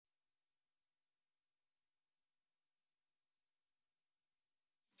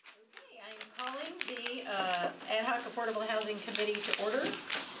calling the Ad Hoc Affordable Housing Committee to order.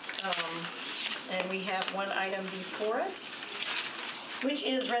 And we have one item before us, which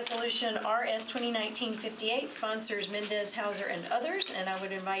is Resolution RS 2019-58, sponsors Mendez, Hauser, and others. And I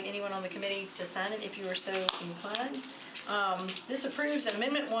would invite anyone on the committee to sign it if you are so inclined. This approves an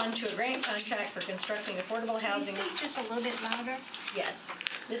Amendment 1 to a grant contract for constructing affordable housing. Can you speak just a little bit louder? Yes.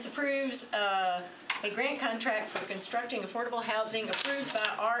 This approves a grant contract for constructing affordable housing approved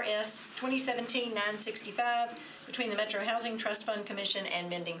by RS 2017-965 between the Metro Housing Trust Fund Commission and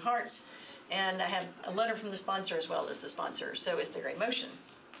Mending Hearts. And I have a letter from the sponsor as well as the sponsor. So is there a motion?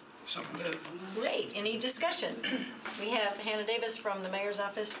 So moved. Great. Any discussion? We have Hannah Davis from the mayor's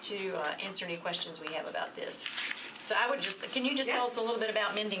office to answer any questions we have about this. So I would just, can you just tell us a little bit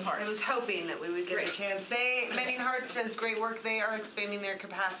about Mending Hearts? I was hoping that we would get the chance. Mending Hearts does great work. They are expanding their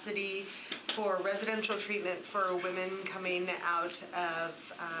capacity for residential treatment for women coming out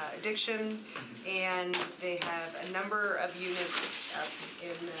of addiction, and they have a number of units up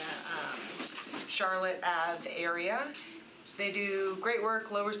in the Charlotte Ave area. They do great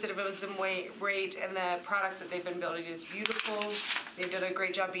work, low recidivism rate, and the product that they've been building is beautiful. They've done a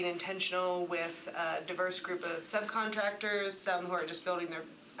great job being intentional with a diverse group of subcontractors, some who are just building their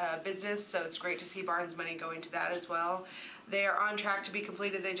business, so it's great to see Barnes money going to that as well. They are on track to be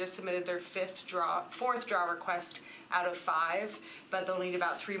completed. They just submitted their fourth draw request out of 5, but they'll need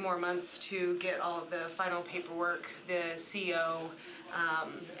about 3 more months to get all of the final paperwork, the CO,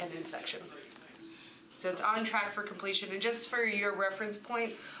 and inspection. So it's on track for completion. And just for your reference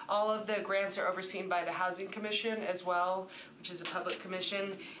point, all of the grants are overseen by the Housing Commission as well, which is a public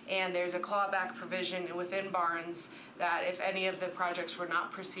commission. And there's a clawback provision within Barnes that if any of the projects were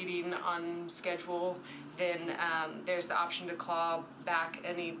not proceeding on schedule, then there's the option to claw back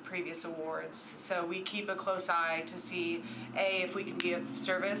any previous awards. So we keep a close eye to see, A, if we can be of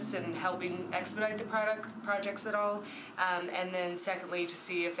service in helping expedite the projects at all, and then secondly, to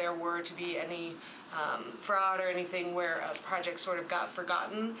see if there were to be any fraud or anything where a project sort of got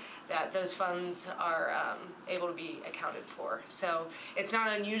forgotten, that those funds are able to be accounted for. So it's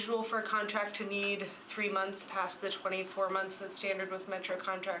not unusual for a contract to need 3 months past the 24 months that's standard with Metro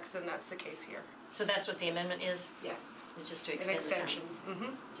contracts, and that's the case here. So that's what the amendment is? Yes. It's just to extend the time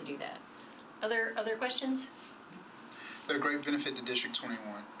to do that. Other questions? They're a great benefit to District 21,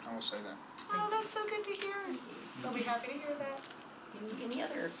 I will say that. Oh, that's so good to hear. I'll be happy to hear that. Any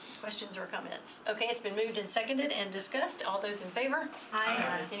other questions or comments? Okay, it's been moved and seconded and discussed. All those in favor?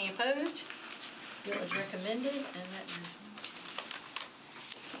 Aye. Any opposed? Bill is recommended, and that is.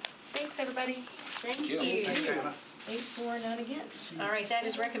 Thanks, everybody. Thank you. 8-4, not against. All right, that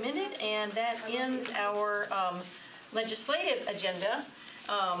is recommended, and that ends our legislative agenda.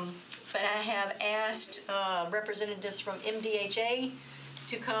 But I have asked representatives from MDHA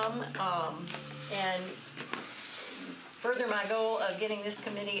to come and further my goal of getting this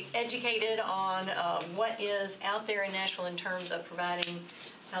committee educated on what is out there in Nashville in terms of providing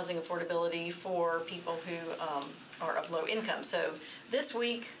housing affordability for people who are of low income. So this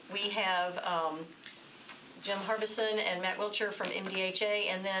week we have Jim Harbison and Matt Wiltshire from MDHA,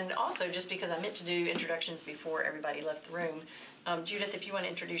 and then also, just because I meant to do introductions before everybody left the room, Judith, if you want to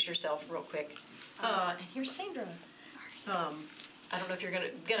introduce yourself real quick. And here's Sandra. I don't know if you're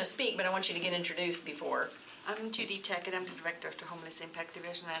gonna speak, but I want you to get introduced before. I'm Judy Tackett. I'm the director of the Homeless Impact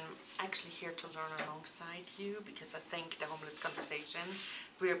Division, and I'm actually here to learn alongside you because I think the homeless conversation,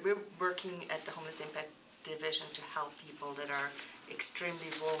 we're working at the Homeless Impact Division to help people that are extremely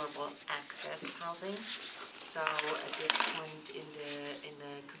vulnerable access housing. So at this point in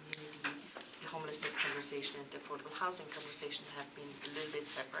the community, the homelessness conversation and the affordable housing conversation have been a little bit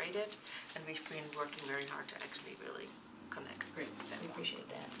separated, and we've been working very hard to actually really connect. Great, we appreciate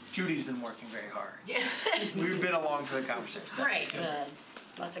that. Judy's been working very hard. Yeah. We've been along for the conversation. Great.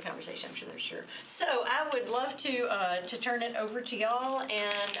 Lots of conversation, I'm sure. So I would love to turn it over to y'all,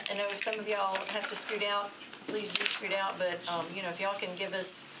 and I know some of y'all have to scoot out. Please do scoot out, but you know, if y'all can give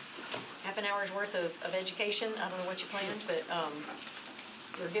us half an hour's worth of education, I don't know what you planned, but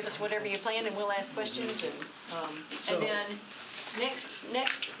or give us whatever you planned, and we'll ask questions. And then next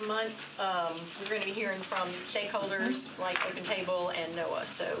month we're going to be hearing from stakeholders like Open Table and NOAA.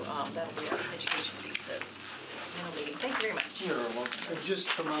 So that'll be our education piece. So meeting. Thank you very much. You're welcome. Just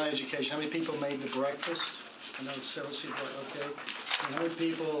for my education, how many people made the breakfast? I know several people. Okay. And how many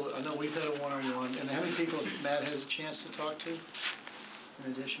people? I know we've had a one-on-one. And how many people Matt has a chance to talk to?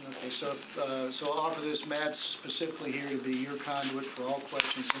 In addition, okay. So so I'll offer this. Matt's specifically here to be your conduit for all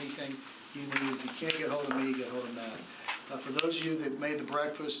questions, anything you need. If you can't get hold of me, get hold of Matt. For those of you that made the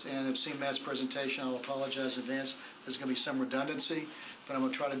breakfast and have seen Matt's presentation, I'll apologize in advance. There's going to be some redundancy, but I'm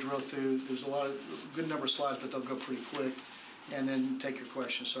going to try to drill through. There's a good number of slides, but they'll go pretty quick, and then take your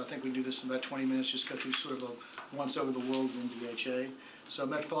questions. So I think we can do this in about 20 minutes, just go through sort of a once over the world in DHA. So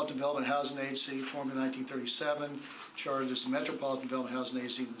Metropolitan Development Housing Agency, formed in 1937, chartered as the Metropolitan Development Housing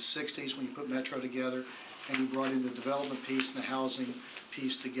Agency in the 60s when you put Metro together, and you brought in the development piece and the housing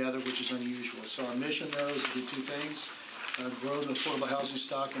piece together, which is unusual. So our mission, though, is to do two things. Grow the affordable housing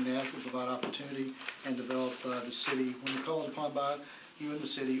stock in Nashville, provide opportunity, and develop the city when we're called upon by you in the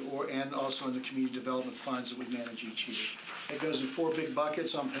city, and also in the community development funds that we manage each year. It goes in 4 big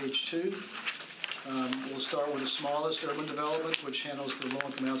buckets on page 2. We'll start with the smallest, urban development, which handles the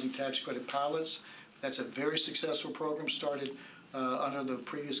low-income housing tax credit pilots. That's a very successful program, started under the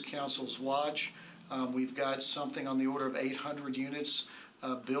previous council's watch. We've got something on the order of 800 units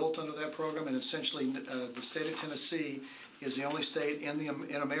built under that program, and essentially the state of Tennessee is the only state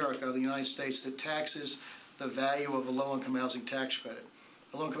in America, the United States, that taxes the value of a low-income housing tax credit.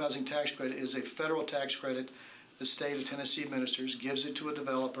 The low-income housing tax credit is a federal tax credit the state of Tennessee administers, gives it to a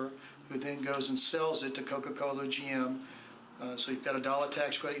developer, who then goes and sells it to Coca-Cola, GM. So you've got a $1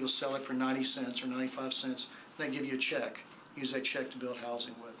 tax credit, you'll sell it for 90 cents or 95 cents. They give you a check. Use that check to build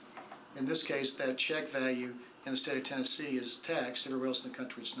housing with. In this case, that check value in the state of Tennessee is taxed. Everywhere else in the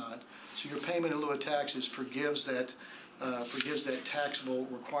country it's not. So your payment in lieu of taxes forgives that taxable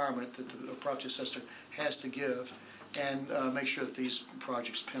requirement that the property assessor has to give, and make sure that these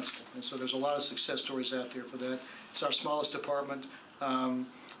projects pencil. And so there's a lot of success stories out there for that. It's our smallest department,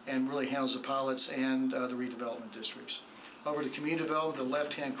 and really handles the pilots and the redevelopment districts. Over to community development, the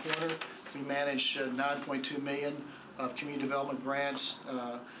left-hand corner, we manage $9.2 million of community development grants,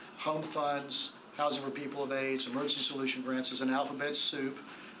 home funds, housing for people of age, emergency solution grants. Is an alphabet soup.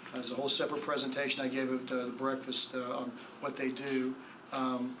 There's a whole separate presentation I gave at the breakfast on what they do.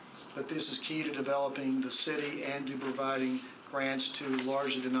 But this is key to developing the city and to providing grants to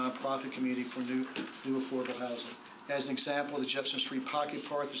largely the nonprofit community for new affordable housing. As an example, the Jefferson Street Pocket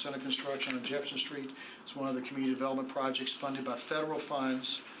Park that's under construction on Jefferson Street is one of the community development projects funded by federal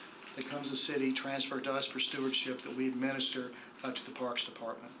funds that comes to the city, transferred to us for stewardship that we administer to the Parks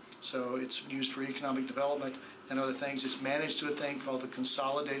Department. So it's used for economic development and other things. It's managed through a thing called the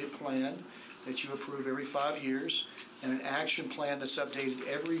Consolidated Plan that you approve every 5 years, and an action plan that's updated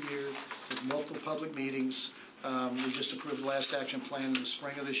every year with multiple public meetings. We just approved the last action plan in the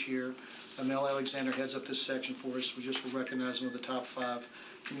spring of this year. Mel Alexander heads up this section for us. We just will recognize one of the top 5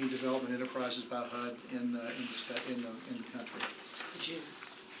 community development enterprises by HUD in the country. Jim,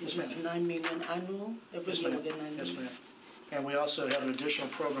 is this $9 million annual? Every Yes, year ma'am. we get $9 million? Yes, ma'am. And we also have an additional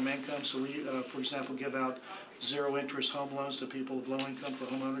program income. So we, for example, give out zero-interest home loans to people of low income for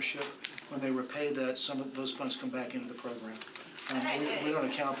home ownership. When they repay that, some of those funds come back into the program. We don't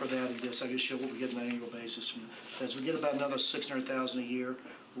account for that in this. I just show what we get on an annual basis. As we get about another $600,000 a year,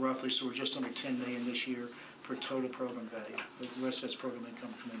 roughly, so we're just under $10 million this year for total program value. The rest of that's program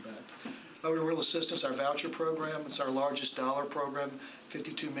income coming back. Over to Real Assistance, our voucher program. It's our largest dollar program,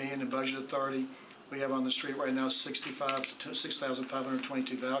 $52 million in budget authority. We have on the street right now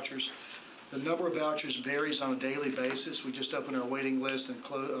 6,522 vouchers. The number of vouchers varies on a daily basis. We just opened our waiting list and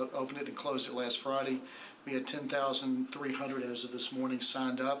opened it and closed it last Friday. We had 10,300 as of this morning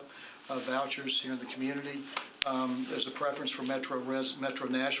signed up vouchers here in the community. There's a preference for Metro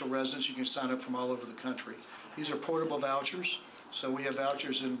Nashville residents. You can sign up from all over the country. These are portable vouchers. So we have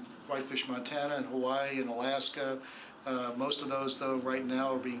vouchers in Whitefish, Montana, and Hawaii, and Alaska. Most of those, though, right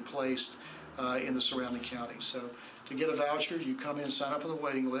now are being placed in the surrounding counties. So to get a voucher, you come in, sign up on the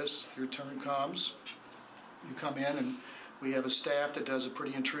waiting list. Your turn comes. You come in, and we have a staff that does a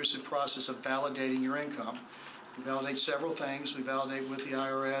pretty intrusive process of validating your income. We validate several things. We validate with the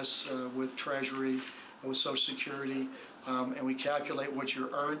IRS, with Treasury, with Social Security, and we calculate what your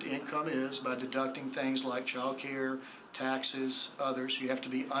earned income is by deducting things like child care, taxes, others. You have to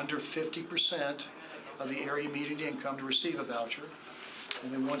be under 50% of the area median income to receive a voucher.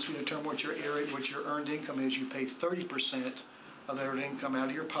 And then once we determine what your earned income is, you pay 30% of that earned income out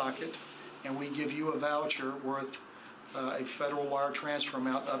of your pocket, and we give you a voucher worth a federal wire transfer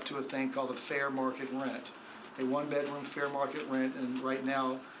amount up to a thing called the fair market rent. A one-bedroom fair market rent, and right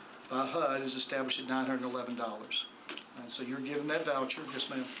now by HUD is established at $911. And so you're given that voucher. Yes,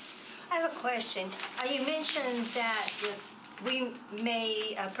 ma'am. I have a question. You mentioned that we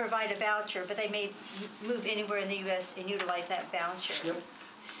may provide a voucher, but they may move anywhere in the U.S. and utilize that voucher. Yep.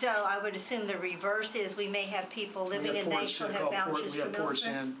 So I would assume the reverse is we may have people living in Nashville who have vouchers We have from ports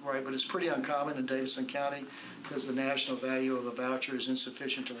elsewhere. in, right, but it's pretty uncommon in Davidson County because the national value of a voucher is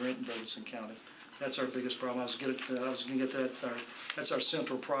insufficient to rent in Davidson County. That's our biggest problem. I was going to get that. That's our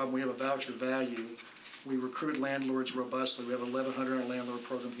central problem. We have a voucher value. We recruit landlords robustly. We have 1,100 in our landlord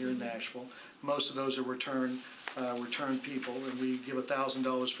program here in Nashville. Most of those are return people, and we give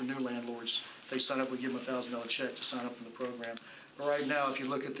 $1,000 for new landlords. If they sign up, we give them a $1,000 check to sign up in the program. But right now, if you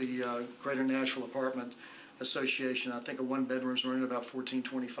look at the Greater Nashville Apartment Association, I think a one-bedroom is running about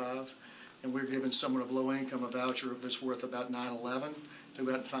 $1,425, and we're giving someone of low income a voucher that's worth about $911 to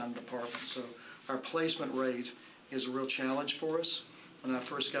go out and find an apartment. So our placement rate is a real challenge for us. When I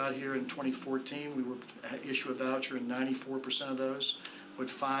first got here in 2014, we would issue a voucher, and 94% of those would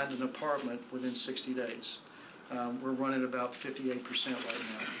find an apartment within 60 days. We're running about 58% right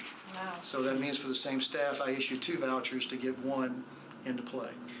now. Wow. So that means for the same staff, I issue 2 vouchers to get 1 into play.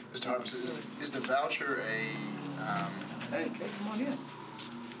 Mr. Harper, is the voucher a, Hey, Kate, come on in.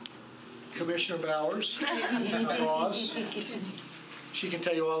 Commissioner Bowers, my boss. She can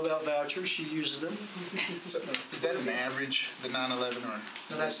tell you all about vouchers. She uses them. so is that an average, the 911, or?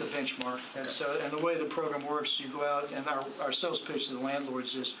 No, that's the benchmark. That's, and the way the program works, you go out, and our sales pitch to the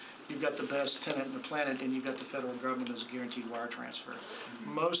landlords is, you've got the best tenant in the planet, and you've got the federal government as a guaranteed wire transfer.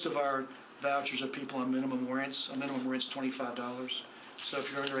 Most of our vouchers are people on minimum rents. A minimum rent's $25. So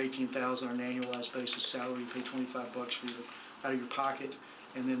if you're under $18,000 on an annualized basis salary, you pay $25 for out of your pocket,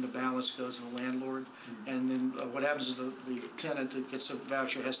 and then the balance goes to the landlord. And then what happens is the tenant that gets a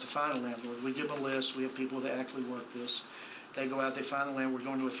voucher has to find a landlord. We give them a list. We have people that actually work this. They go out, they find the landlord. We're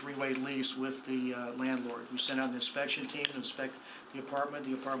going to a 3-way lease with the landlord. We send out an inspection team to inspect the apartment.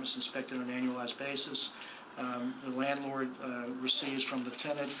 The apartment's inspected on an annualized basis. The landlord receives from the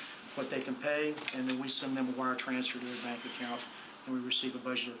tenant what they can pay, and then we send them a wire transfer to their bank account, and we receive a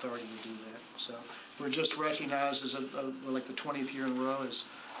budget authority to do that. So we're just recognized as like the 20th year in a row as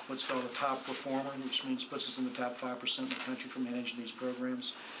what's called a top performer, which means puts us in the top 5% in the country for managing these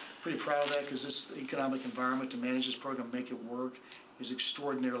programs. Pretty proud of that, because this economic environment to manage this program, make it work, is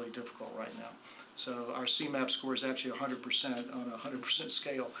extraordinarily difficult right now. So our CMAP score is actually 100% on a 100%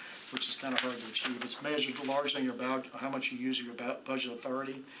 scale, which is kind of hard to achieve. It's measured largely on how much you use of your budget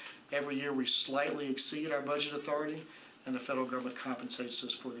authority. Every year we slightly exceed our budget authority, and the federal government compensates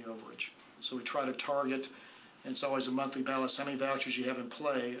us for the overage. So we try to target, and it's always a monthly balance, how many vouchers you have in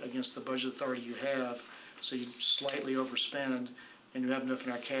play against the budget authority you have, so you slightly overspend, and you have enough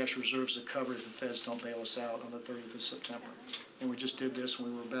in our cash reserves to cover if the feds don't bail us out on the 30th of September. And we just did this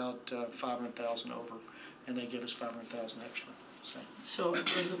when we were about 500,000 over, and they gave us 500,000 extra. So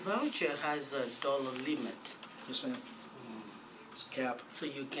the voucher has a dollar limit, Yes, ma'am. It's a cap. so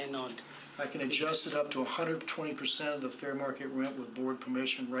you cannot. I can adjust it up to 120% of the fair market rent with board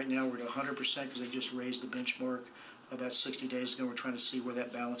permission. Right now, we're at 100% because they just raised the benchmark about 60 days ago. We're trying to see where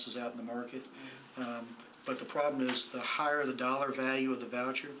that balances out in the market. But the problem is, the higher the dollar value of the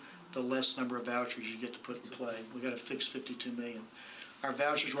voucher, the less number of vouchers you get to put in play. We got a fixed 52 million. Our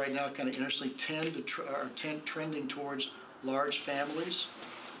vouchers right now kind of interestingly are trending towards large families.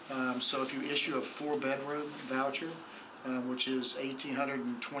 So if you issue a 4-bedroom voucher, which is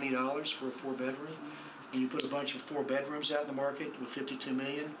 $1,820 for a 4-bedroom, and you put a bunch of 4 bedrooms out in the market with 52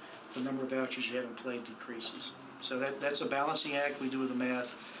 million, the number of vouchers you have in play decreases. So that's a balancing act. We do the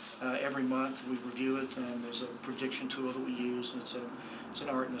math. Every month we review it, and there's a prediction tool that we use, and it's an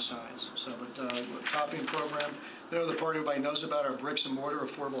art and a science. So, but topping program. The other part everybody knows about our bricks and mortar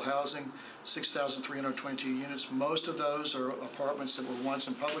affordable housing, 6,322 units. Most of those are apartments that were once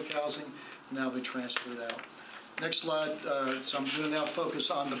in public housing, now been transferred out. Next slide. So I'm going to now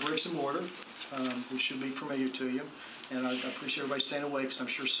focus on the bricks and mortar, which should be familiar to you. And I appreciate everybody staying awake, because I'm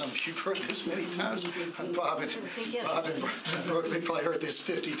sure some of you have heard this many times. Bob and Brooke, they probably heard this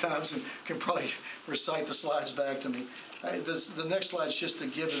 50 times and can probably recite the slides back to me. The next slide is just to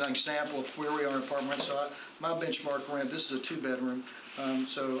give an example of where we are in apartment rent. So my benchmark rent, this is a 2-bedroom.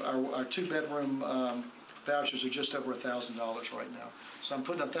 So our 2-bedroom vouchers are just over $1,000 right now. So I'm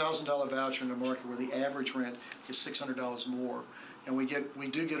putting a $1,000 voucher in the market where the average rent is $600 more. And we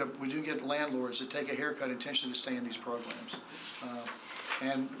do get landlords that take a haircut intentionally to stay in these programs,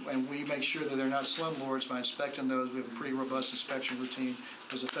 and we make sure that they're not slumlords by inspecting those. We have a pretty robust inspection routine.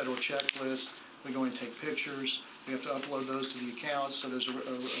 There's a federal checklist. We go and take pictures. We have to upload those to the accounts. So there's an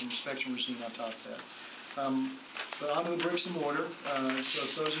inspection routine on top of that. But on to the bricks and mortar. So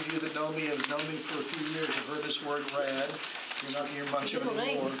if those of you that know me have known me for a few years have heard this word RAD. You're not going to hear much of it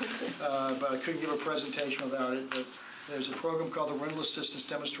anymore. But I couldn't give a presentation without it. But there's a program called the Rental Assistance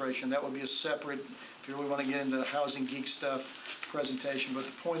Demonstration. That would be a separate, if you really want to get into the housing geek stuff, presentation. But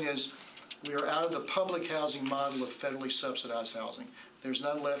the point is, we are out of the public housing model of federally subsidized housing. There's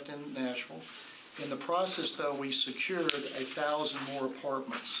none left in Nashville. In the process, though, we secured 1,000 more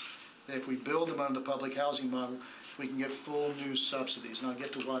apartments that if we build them under the public housing model, we can get full new subsidies, and I'll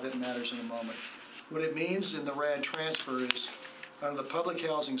get to why that matters in a moment. What it means in the RAD transfer is, under the public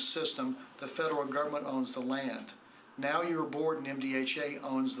housing system, the federal government owns the land. Now your board and MDHA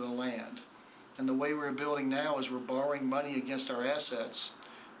owns the land. And the way we're building now is we're borrowing money against our assets,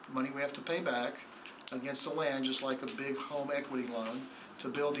 money we have to pay back against the land, just like a big home equity loan, to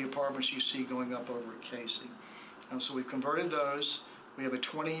build the apartments you see going up over at Casey. So we've converted those. We have a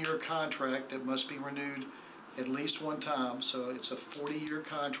 20-year contract that must be renewed at least one time, so it's a 40-year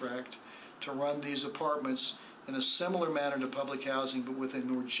contract to run these apartments in a similar manner to public housing, but with a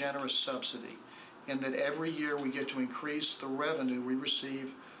more generous subsidy, and that every year we get to increase the revenue we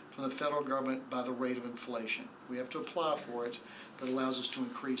receive from the federal government by the rate of inflation. We have to apply for it, but it allows us to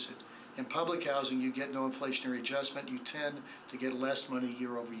increase it. In public housing, you get no inflationary adjustment. You tend to get less money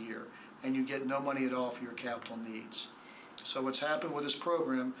year over year, and you get no money at all for your capital needs. So what's happened with this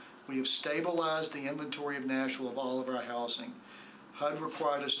program, we have stabilized the inventory of Nashville of all of our housing. HUD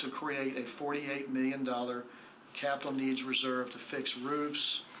required us to create a $48 million capital needs reserve to fix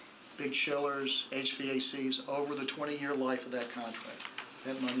roofs, big chillers, HVACs over the 20-year life of that contract.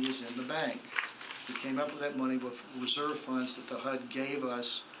 That money is in the bank. We came up with that money with reserve funds that the HUD gave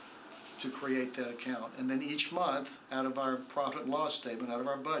us to create that account. And then each month, out of our profit and loss statement, out of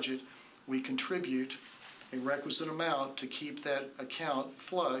our budget, we contribute a requisite amount to keep that account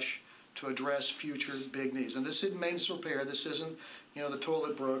flush to address future big needs. And this isn't maintenance repair. This isn't, the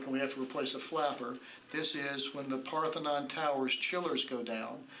toilet broke and we have to replace a flapper. This is when the Parthenon Towers chillers go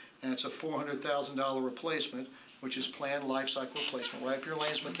down, and it's a $400,000 replacement, which is planned life cycle replacement, right up your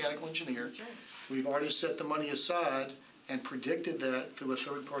lane's mechanical engineer. We've already set the money aside and predicted that through a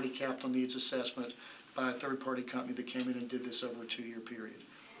third-party capital needs assessment by a third-party company that came in and did this over a 2-year period.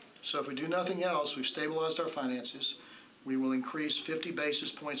 So if we do nothing else, we've stabilized our finances. We will increase 50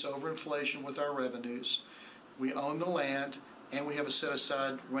 basis points over inflation with our revenues. We own the land, and we have a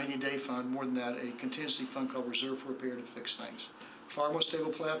set-aside rainy day fund, more than that, a contingency fund called Reserve for Repair to fix things. Far more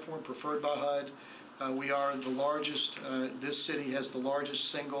stable platform, preferred by HUD. We are the largest, this city has the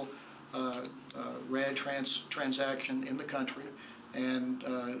largest single RAD transaction in the country, and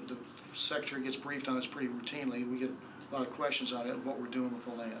the Secretary gets briefed on this pretty routinely. We get a lot of questions on it and what we're doing with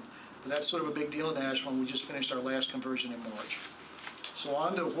the land. But that's sort of a big deal in Nashville, and we just finished our last conversion in March. So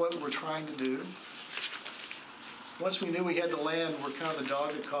on to what we're trying to do. Once we knew we had the land, we're kind of the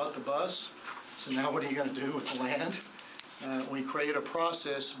dog that caught the bus. So now what are you going to do with the land? We created a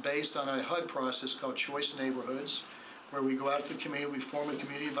process based on a HUD process called Choice Neighborhoods, where we go out to the community, we form a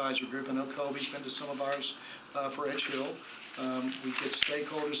community advisory group. I know Kobe's been to some of ours for Edge Hill. We get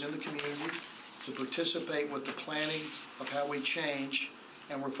stakeholders in the community to participate with the planning of how we change,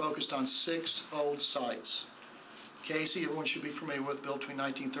 and we're focused on 6 old sites. Casey, everyone should be familiar with, built between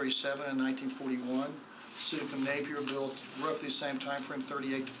 1937 and 1941. Sucum Napier built roughly the same time frame,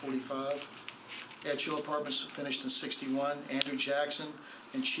 38 to 45. Edge Hill Apartments finished in 61. Andrew Jackson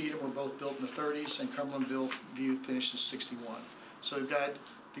and Cheatham were both built in the 30s, and Cumberland View finished in 61. So we've got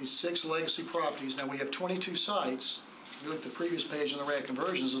these 6 legacy properties. Now we have 22 sites. If you look at the previous page on the RAD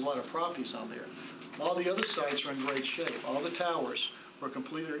conversions, there's a lot of properties on there. All the other sites are in great shape. All the towers were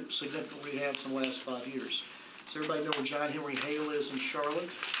completely significant rehabs in the last 5 years. Does everybody know where John Henry Hale is in Charlotte?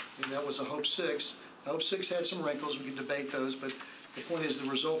 And that was a Hope 6. Hope 6 had some wrinkles. We could debate those, but the point is the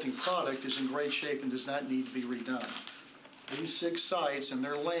resulting product is in great shape and does not need to be redone. These 6 sites and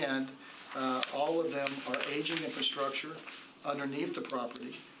their land, all of them are aging infrastructure underneath the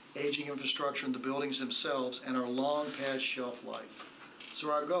property, aging infrastructure in the buildings themselves, and are long past shelf life.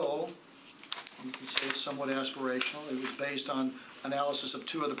 So our goal, you can say it's somewhat aspirational, it was based on analysis of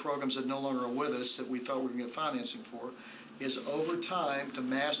 2 other programs that no longer are with us that we thought we were going to get financing for, is over time to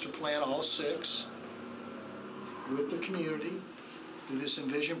master plan all 6 with the community, through this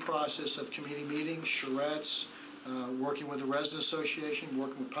envision process of community meetings, charrettes, working with the resident association,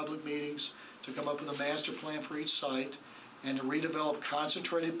 working with public meetings, to come up with a master plan for each site, and to redevelop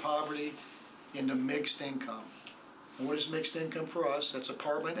concentrated poverty into mixed income. And what is mixed income for us? That's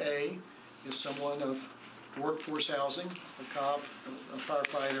apartment A is someone of workforce housing, a cop, a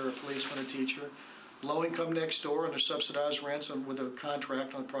firefighter, a policeman, a teacher. Low income next door under subsidized rents with a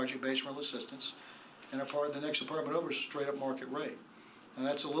contract on project-based rental assistance. And the next apartment over is straight up market rate. And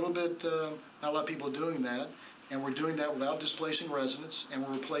that's a little bit, not a lot of people are doing that. And we're doing that without displacing residents, and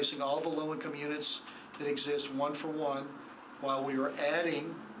we're replacing all the low-income units that exist one for one, while we are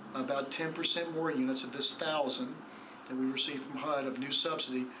adding about 10% more units of this 1,000 that we received from HUD of new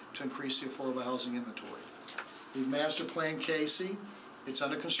subsidy to increase the affordable housing inventory. We've master planned Casey. It's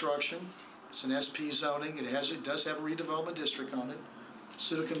under construction. It's an SP zoning. It does have a redevelopment district on it.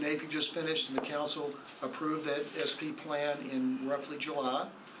 Suticum Napier just finished, and the council approved that SP plan in roughly July.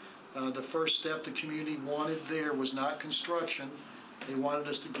 The first step the community wanted there was not construction. They wanted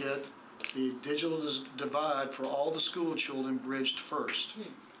us to get the digital divide for all the school children bridged first.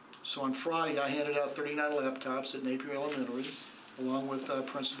 So on Friday, I handed out 39 laptops at Napier Elementary, along with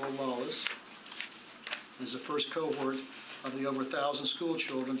Principal Lawless. This is the first cohort of the over 1,000 school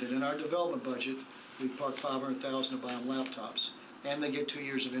children that in our development budget, we parked $500,000 to buy them laptops, and they get 2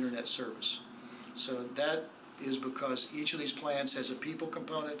 years of internet service. So that is because each of these plans has a people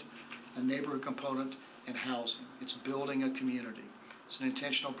component, a neighborhood component, and housing. It's building a community. It's an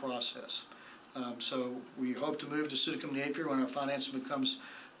intentional process. So we hope to move to Suticum Napier when our financing becomes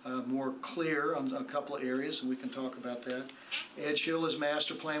more clear on a couple of areas, and we can talk about that. Edge Hill is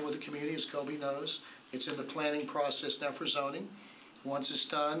master planned with the community, as Kobe knows. It's in the planning process now for zoning. Once it's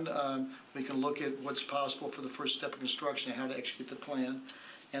done, we can look at what's possible for the first step of construction and how to execute the plan.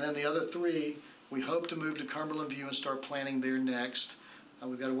 And then the other three, we hope to move to Cumberland View and start planning there next.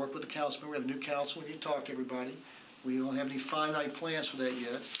 We've got to work with the councilman. We have a new council. We need to talk to everybody. We don't have any finite plans for that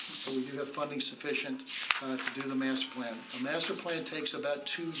yet, but we do have funding sufficient to do the master plan. A master plan takes about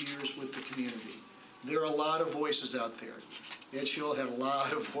 2 years with the community. There are a lot of voices out there. Edge Hill had a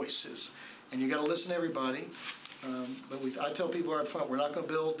lot of voices, and you got to listen to everybody. But I tell people right up front, we're not going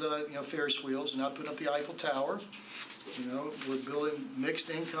to build Ferris wheels. We're not putting up the Eiffel Tower. We're building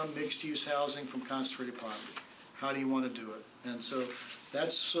mixed income, mixed use housing from concentrated poverty. How do you want to do it? And so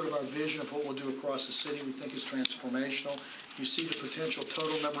that's sort of our vision of what we'll do across the city. We think it's transformational. You see the potential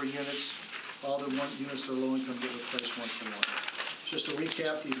total number of units. All the units that are low income get replaced one for one. Just to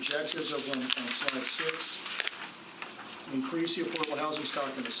recap the objectives of on slide 6. Increase the affordable housing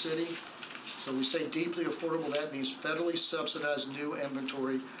stock in the city. So we say deeply affordable, that means federally subsidized new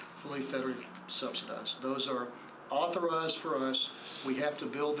inventory, fully federally subsidized. Those are authorized for us. We have to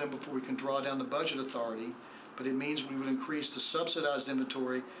build them before we can draw down the budget authority, but it means we would increase the subsidized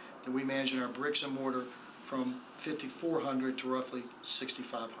inventory that we manage in our bricks and mortar from 5,400 to roughly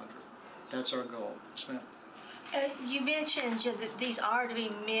 6,500. That's our goal. Yes, ma'am. You mentioned that these are to be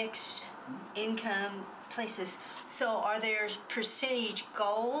mixed income places. So are there percentage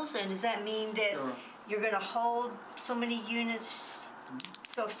goals, and does that mean that you're going to hold so many units?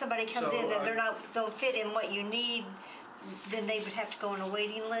 So if somebody comes in and don't fit in what you need, then they would have to go on a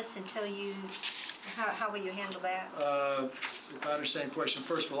waiting list until you. How will you handle that? If I understand the question,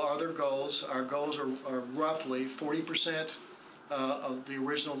 first of all, are there goals? Our goals are roughly 40% of the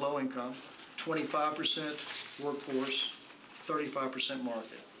original low income, 25% workforce, 35%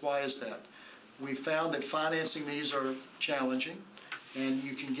 market. Why is that? We found that financing these are challenging, and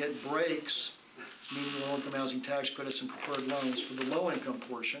you can get breaks, meaning low-income housing tax credits and preferred loans for the low-income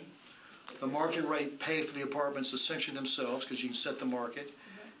portion. The market rate pay for the apartments essentially themselves because you can set the market.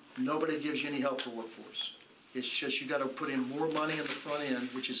 Nobody gives you any help for workforce. It's just you got to put in more money in the front end,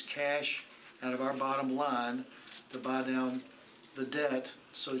 which is cash out of our bottom line to buy down the debt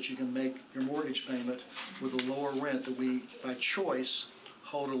so that you can make your mortgage payment with a lower rent that we, by choice,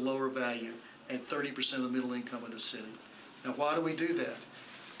 hold a lower value at 30% of the middle income of the city. Now, why do we do that?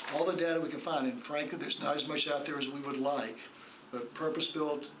 All the data we can find, and frankly, there's not as much out there as we would like, but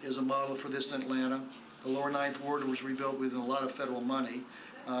purpose-built is a model for this in Atlanta. The lower Ninth Ward was rebuilt with a lot of federal money.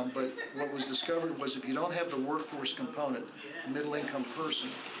 But what was discovered was if you don't have the workforce component, middle-income person,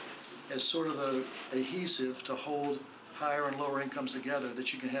 as sort of the adhesive to hold higher and lower incomes together,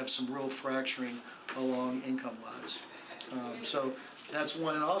 that you can have some real fracturing along income lines. So that's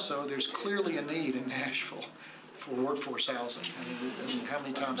one. And also, there's clearly a need in Nashville for workforce housing. I mean how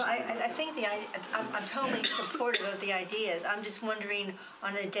many times? Well, I think I'm totally supportive of the ideas. I'm just wondering,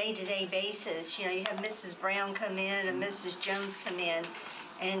 on a day-to-day basis, you have Mrs. Brown come in and Mrs. Jones come in,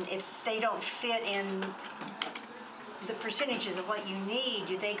 and if they don't fit in the percentages of what you need,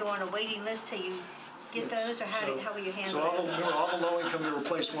 do they go on a waiting list till you get those, or how will you handle that? So all the low income you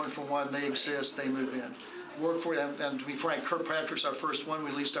replace one for one, they exist, they move in. Workforce, and to be frank, Kirkpatrick's our first one.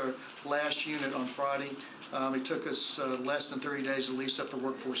 We leased our last unit on Friday. It took us less than 30 days to lease up the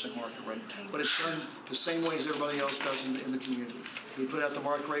workforce at market rate. But it's done the same way as everybody else does in the community. We put out the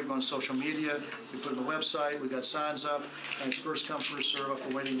market rate on social media, we put it on the website, we got signs up, and it's first come, first serve off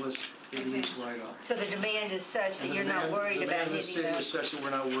the waiting list. It leads right up. So the demand is such that you're not worried about hitting the city is such that we're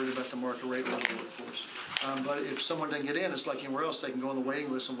not worried about the market rate or the workforce. But if someone doesn't get in, it's like anywhere else. They can go on the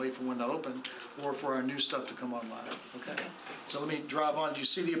waiting list and wait for one to open, or for our new stuff to come online. Okay. So let me drive on. Do you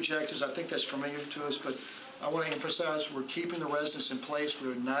see the objectives? I think that's familiar to us, but I want to emphasize we're keeping the residents in place.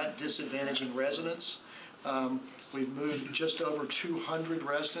 We're not disadvantaging residents. We've moved just over 200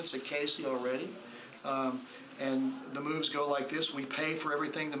 residents at Casey already. And the moves go like this. We pay for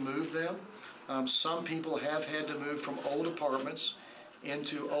everything to move them. Some people have had to move from old apartments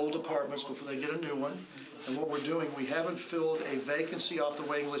into old apartments before they get a new one. And what we're doing, we haven't filled a vacancy off the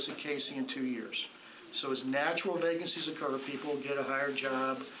waiting list at Casey in 2 years. So as natural vacancies occur, people get a higher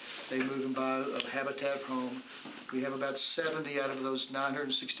job, they move and buy a Habitat home. We have about 70 out of those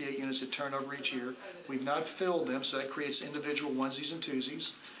 968 units that turn over each year. We've not filled them, so that creates individual onesies and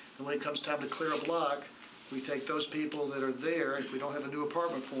twosies. And when it comes time to clear a block, we take those people that are there, if we don't have a new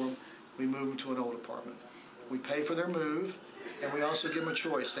apartment for them, we move them to an old apartment. We pay for their move, and we also give them a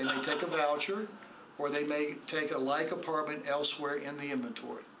choice. They may take a voucher, or they may take a like apartment elsewhere in the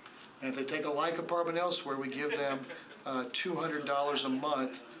inventory. And if they take a like apartment elsewhere, we give them $200 a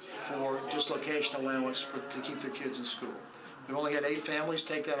month for dislocation allowance to keep their kids in school. We've only had 8 families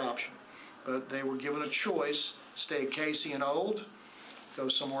take that option, but they were given a choice: stay at Casey and Old, go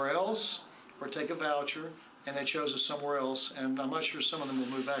somewhere else, or take a voucher, and they chose us somewhere else. And I'm not sure some of them will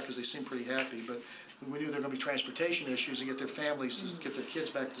move back because they seem pretty happy, but we knew there were going to be transportation issues to get their families, to get their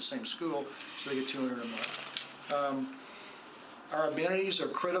kids back to the same school, so they get $200 a month. Our amenities are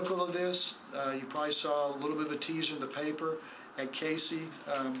critical to this. You probably saw a little bit of a teaser in the paper. At Casey,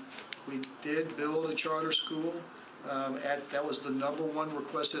 we did build a charter school. That was the #1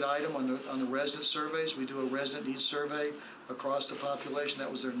 requested item on the resident surveys. We do a resident needs survey across the population.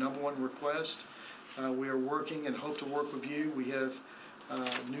 That was their #1 request. We are working and hope to work with you. We have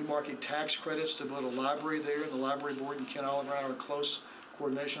new market tax credits to build a library there. The library board and Ken Oliver are in close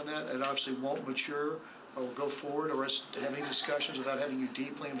coordination on that. It obviously won't mature or go forward or us to have any discussions without having you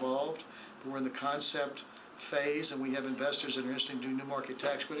deeply involved. But we're in the concept phase, and we have investors that are interested in doing new market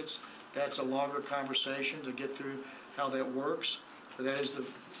tax credits. That's a longer conversation to get through how that works. But that is the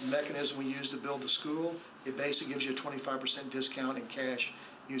mechanism we use to build the school. It basically gives you a 25% discount in cash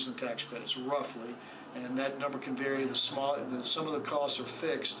using tax credits, roughly. And that number can vary. Some of the costs are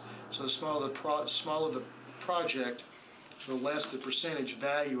fixed, so the smaller the project, the less the percentage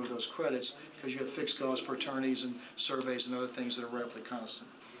value of those credits, because you have fixed costs for attorneys and surveys and other things that are roughly constant.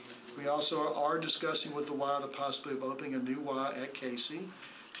 We also are discussing with the Y the possibility of opening a new Y at Casey,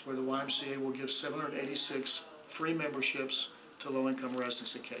 where the YMCA will give 786 free memberships to low-income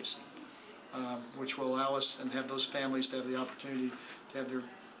residents at Casey, which will allow us and have those families to have the opportunity to have their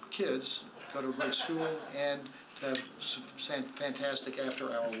kids go to a great school and to have some fantastic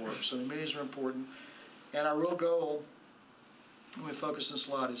after-hour work. So the amenities are important. And our real goal, and we focus on this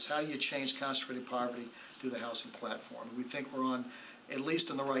a lot, is how do you change concentrated poverty through the housing platform? We think we're on at least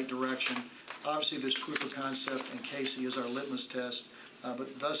in the right direction. Obviously, there's proof of concept, and Casey is our litmus test,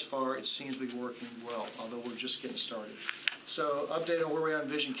 but thus far it seems to be working well, although we're just getting started. So update on where we are in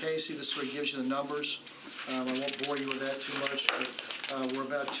Vision Casey. This sort of gives you the numbers. I won't bore you with that too much, but we're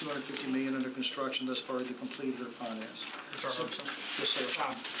about $250 million under construction thus far, either completed or financed. Mr. Robinson? Yes,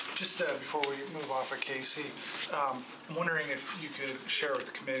 sir. Just before we move off of Casey, I'm wondering if you could share with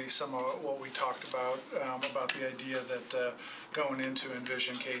the committee some of what we talked about the idea that going into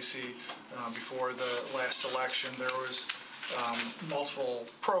Envision Casey before the last election, there was multiple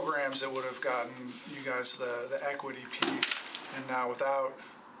programs that would have gotten you guys the equity piece, and now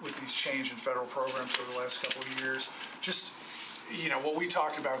with these change in federal programs over the last couple of years, just what we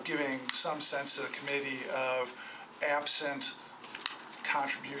talked about, giving some sense to the committee of absent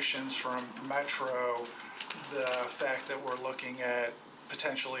contributions from Metro, the fact that we're looking at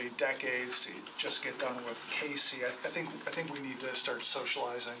potentially decades to just get done with Casey. I think we need to start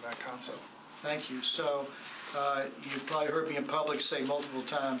socializing that concept. Thank you. So you've probably heard me in public say multiple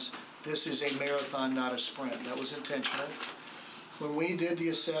times, this is a marathon, not a sprint. That was intentional. When we did the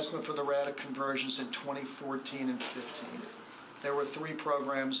assessment for the RADA conversions in 2014 and 15, there were 3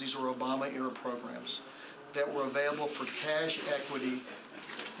 programs, these were Obama-era programs, that were available for cash equity.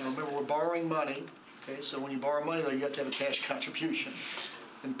 And remember, we're borrowing money, okay? So when you borrow money, though, you have to have a cash contribution.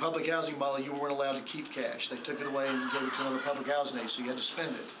 In the public housing model, you weren't allowed to keep cash. They took it away and gave it to another public housing agency, so you had to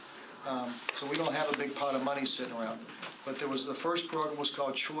spend it. So we don't have a big pot of money sitting around. But the first program was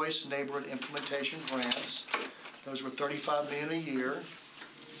called Choice Neighborhood Implementation Grants. Those were $35 million a year.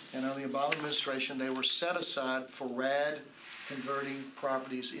 And under the Obama administration, they were set aside for RAD converting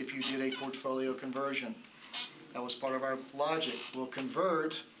properties if you did a portfolio conversion. That was part of our logic. We'll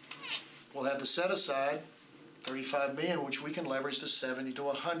convert, we'll have the set aside, $35 million, which we can leverage to 70 to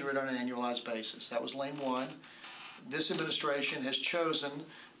 100 on an annualized basis. That was lane 1. This administration has chosen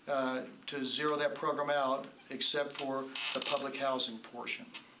to zero that program out except for the public housing portion.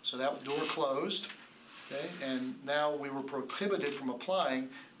 So that door closed, okay? And now we were prohibited from applying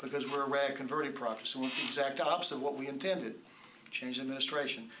because we're a RAD converted property. So we went the exact opposite of what we intended. Change the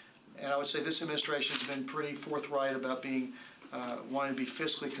administration. And I would say this administration has been pretty forthright about being, wanting to be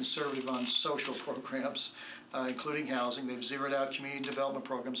fiscally conservative on social programs, including housing. They've zeroed out community development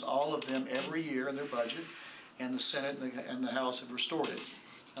programs, all of them every year in their budget, and the Senate and the House have restored it.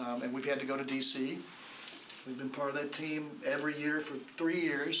 And we've had to go to D.C. We've been part of that team every year for 3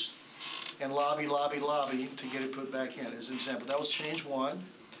 years and lobby to get it put back in, as an example. That was change one.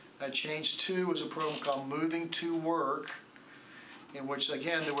 Change two was a program called Moving to Work, in which,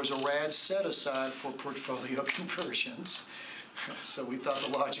 again, there was a RAD set aside for portfolio conversions. So we thought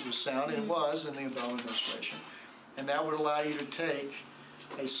the logic was sound, and it was in the Obama administration. And that would allow you to take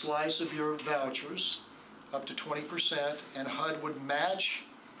a slice of your vouchers, up to 20%, and HUD would match.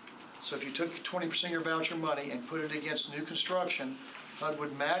 So if you took 20% of your voucher money and put it against new construction, HUD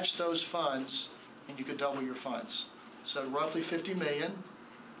would match those funds, and you could double your funds. So roughly 50 million,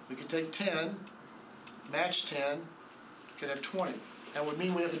 we could take 10, match 10, could have 20. That would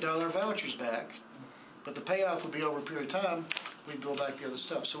mean we have to dial our vouchers back, but the payoff would be over a period of time, we'd build back the other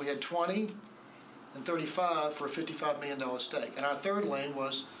stuff. So we had 20 and 35 for a $55 million stake. And our third lane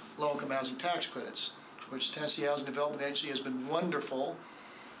was low-income housing tax credits, which Tennessee Housing Development Agency has been wonderful,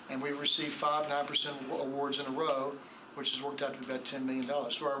 and we've received 5-9% awards in a row, which has worked out to be about $10 million.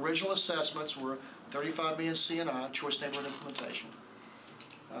 So our original assessments were 35 million C&I, Choice Neighborhood Implementation,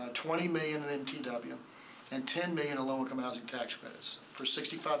 20 million in MTW, and 10 million in low-income housing tax credits for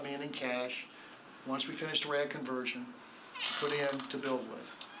 65 million in cash. Once we finished the RAD conversion, put in to build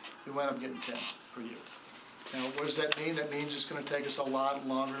with. We wound up getting 10 per year. Now, what does that mean? That means it's going to take us a lot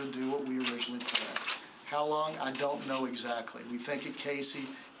longer to do what we originally planned. How long? I don't know exactly. We think at Casey,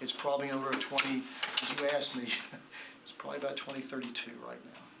 it's probably over 20, as you asked me, it's probably about 2032 right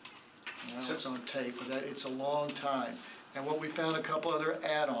now. So it's on tape, but it's a long time. And what we found, a couple other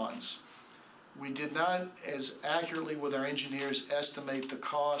add-ons. We did not, as accurately with our engineers, estimate the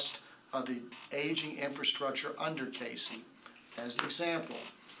cost of the aging infrastructure under Casey. As an example,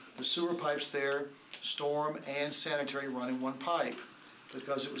 the sewer pipes there, storm and sanitary, run in one pipe.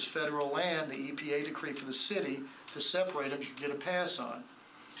 Because it was federal land, the EPA decreed for the city to separate them, you could get a pass on.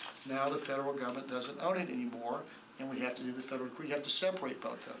 Now the federal government doesn't own it anymore, and we have to do the federal decree. You have to separate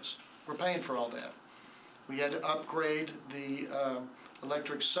both those. We're paying for all that. We had to upgrade the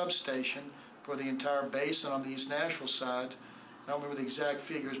electric substation for the entire basin on the East Nashville side. I don't remember the exact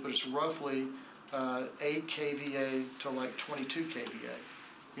figures, but it's roughly 8 kVA to like 22 kVA.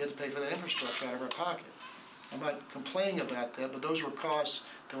 We had to pay for that infrastructure out of our pocket. I'm not complaining about that, but those were costs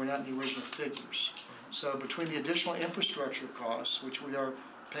that were not in the original figures. So between the additional infrastructure costs, which we are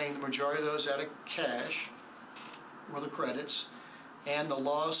paying the majority of those out of cash, or the credits, and the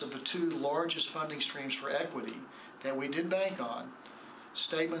loss of the two largest funding streams for equity that we did bank on,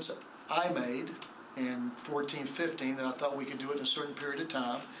 statements I made in 14-15 that I thought we could do it in a certain period of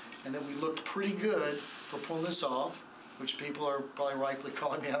time, and that we looked pretty good for pulling this off, which people are probably rightfully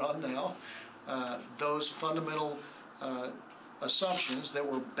calling me out on now. Those fundamental assumptions that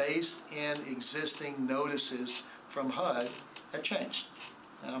were based in existing notices from HUD have changed.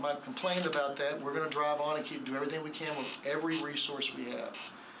 And I'm not complaining about that. We're going to drive on and keep doing everything we can with every resource we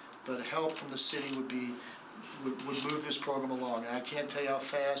have. But help from the city would move this program along. And I can't tell you how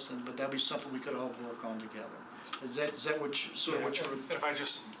fast, but that'd be something we could all work on together. Is that what you, sort of what you're... If I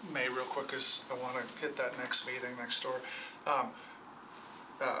just may real quick, because I want to hit that next meeting next door.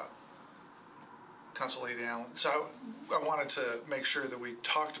 Council Lady Allen. So I wanted to make sure that we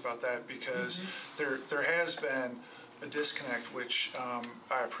talked about that because there has been a disconnect, which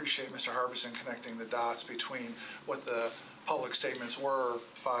I appreciate Mr. Harbison connecting the dots between what the public statements were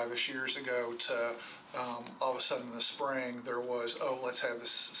 5-ish years ago to all of a sudden in the spring there was, oh, let's have the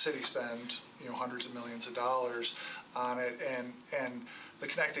city spend hundreds of millions of dollars on it, and the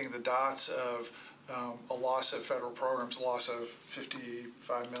connecting the dots of a loss of federal programs, a loss of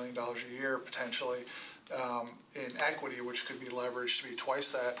 $55 million a year potentially in equity, which could be leveraged to be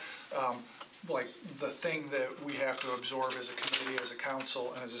twice that. Like the thing that we have to absorb as a committee, as a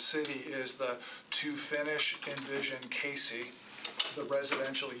council, and as a city is to finish Envision Casey, the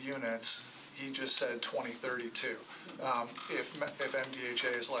residential units. He just said 2032. If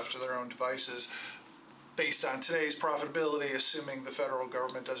MDHA is left to their own devices, based on today's profitability, assuming the federal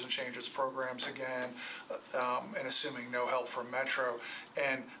government doesn't change its programs again, and assuming no help from Metro,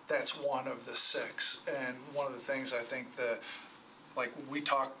 and that's one of the 6. And one of the things I think that, like we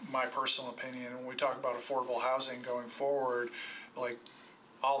talk, my personal opinion, when we talk about affordable housing going forward, like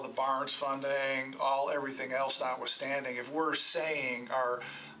all the Barnes funding, everything else notwithstanding, if we're saying our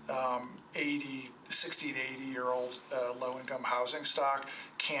 60 to 80-year-old low-income housing stock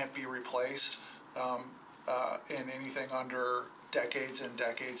can't be replaced in anything under decades and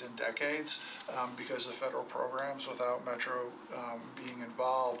decades and decades because of federal programs without Metro being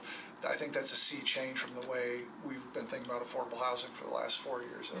involved. I think that's a sea change from the way we've been thinking about affordable housing for the last 4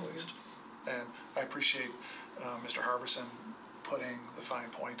 years at least. And I appreciate Mr. Harbison putting the fine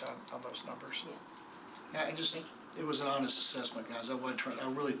point on those numbers. Yeah, it was an honest assessment, guys. I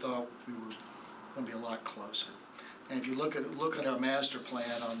really thought we were going to be a lot closer. And if you look at our master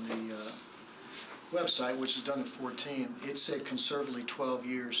plan on the website, which is done in 2014, it said conservatively 12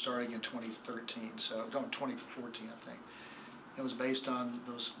 years starting in 2013, so, no, 2014, I think. It was based on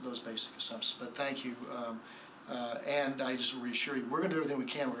those basic assumptions. But thank you. And I just reassure you, we're going to do everything we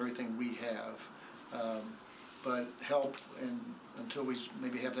can with everything we have. But help, and until we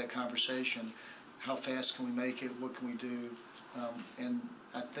maybe have that conversation, how fast can we make it? What can we do? And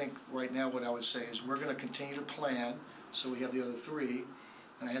I think right now what I would say is we're going to continue to plan, so we have the other three.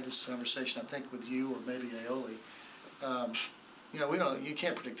 And I had this conversation, I think, with you or maybe Aioli. You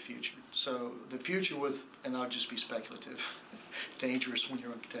can't predict the future. So the future with, and I'll just be speculative, dangerous when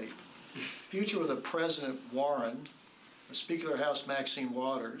you're on tape. Future with a President Warren, a Speaker of the House Maxine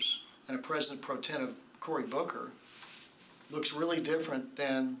Waters, and a President Pro Tem of Cory Booker looks really different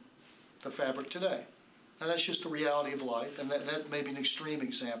than the fabric today. Now that's just the reality of life, and that may be an extreme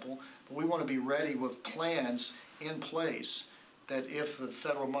example, but we want to be ready with plans in place that if the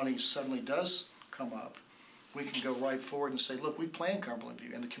federal money suddenly does come up, we can go right forward and say, look, we plan Cumberland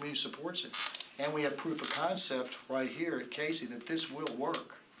View, and the community supports it. And we have proof of concept right here at Casey that this will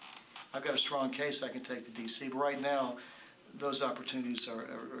work. I've got a strong case I can take to D.C., but right now, those opportunities are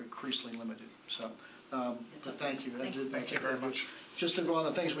increasingly limited. So, thank you. Thank you very much. Just to go on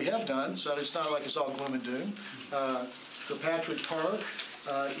the things we have done, so it's not like it's all gloom and doom. The Patrick Park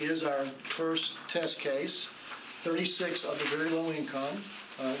is our first test case. 36 of the very low income,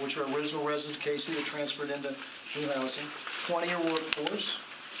 which are original residents of Casey that transferred into new housing, 20 are workforce,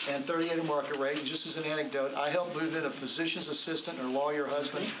 and 38 are market rate. And just as an anecdote, I helped move in a physician's assistant or lawyer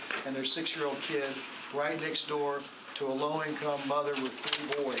husband and their 6-year-old kid right next door to a low-income mother with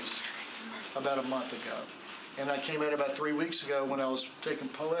 3 boys about a month ago. And I came out about 3 weeks ago when I was taking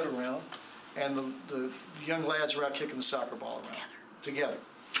Paulette around, and the young lads were out kicking the soccer ball around together.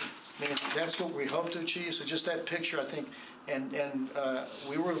 I mean, that's what we hope to achieve. So just that picture, I think, and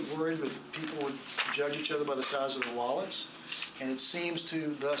we were worried if people would judge each other by the size of their wallets, and it seems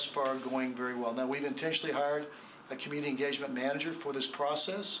to thus far going very well. Now, we've intentionally hired a community engagement manager for this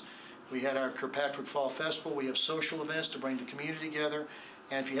process. We had our Kirkpatrick Fall Festival. We have social events to bring the community together.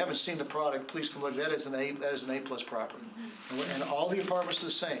 And if you haven't seen the product, please come look. That is an A+ property. And all the apartments are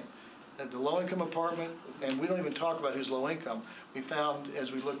the same. The low-income apartment, and we don't even talk about who's low income. We found,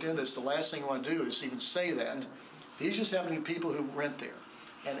 as we looked into this, the last thing you want to do is even say that. These just happen to be people who rent there.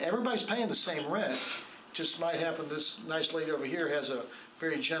 And everybody's paying the same rent. Just might happen, this nice lady over here has a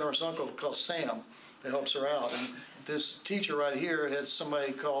very generous uncle called Sam that helps her out. And this teacher right here has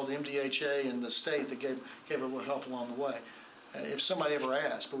somebody called MDHA in the state that gave her a little help along the way. If somebody ever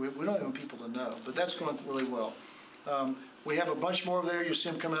asked, but we don't even want people to know. But that's going really well. We have a bunch more over there. You see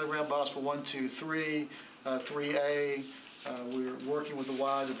them coming out of the ground, possible 1, 2, 3, 3A. We're working with the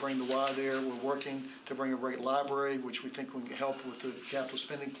Y to bring the Y there. We're working to bring a great library, which we think will help with the capital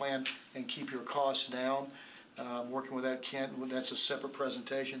spending plan and keep your costs down. Working with that, Kent, that's a separate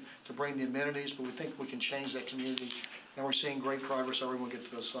presentation to bring the amenities, but we think we can change that community. And we're seeing great progress already. We'll get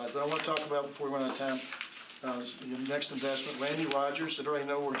to those slides. But I want to talk about, before we run out of time, the next investment, Randy Rogers. Did already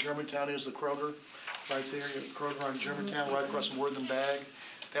know where Germantown is, the Kroger, right there. Kroger on Germantown, right across from Wortham Bag.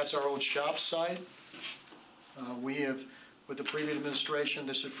 That's our old shop site. We have, with the previous administration,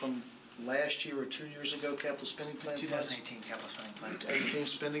 this is from last year or 2 years ago, capital spending plan. 2018 capital spending plan. 18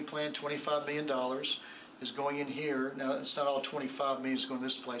 spending plan, $25 million is going in here. Now, it's not all 25 million is going to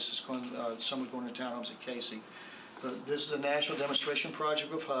this place. It's going, some is going to townhomes at Casey. But this is a national demonstration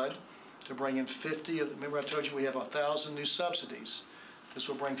project with HUD to bring in 50 of the, remember I told you we have 1,000 new subsidies. This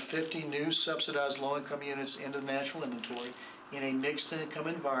will bring 50 new subsidized low-income units into the national inventory in a mixed-income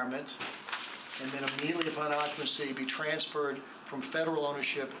environment, and then immediately upon occupancy be transferred from federal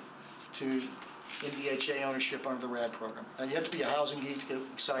ownership to NDHA ownership under the RAD program. Now, you have to be a housing geek to get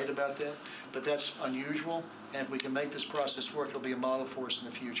excited about that, but that's unusual, and if we can make this process work, it'll be a model for us in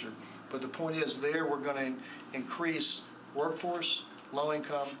the future. But the point is, there we're going to increase workforce, low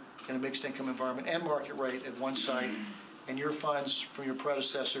income, in a mixed income environment, and market rate at one site, and your funds from your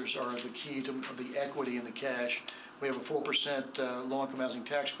predecessors are the key to the equity and the cash. We have a 4% low-income housing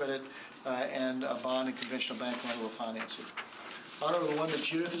tax credit and a bond and conventional bank loan will finance it. On over the one that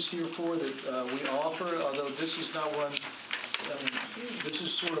Judith is here for that we offer, although this is not one This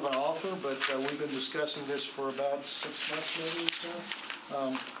is sort of an offer, but we've been discussing this for about 6 months maybe or so.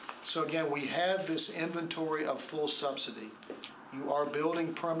 So again, we have this inventory of full subsidy. You are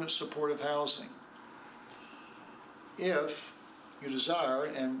building permanent supportive housing. If you desire,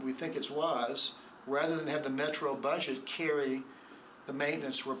 and we think it's wise, rather than have the Metro budget carry the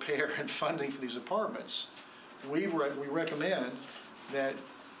maintenance, repair, and funding for these apartments, we recommend that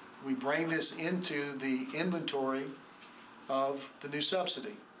we bring this into the inventory of the new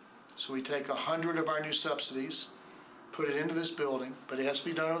subsidy. So we take 100 of our new subsidies, put it into this building, but it has to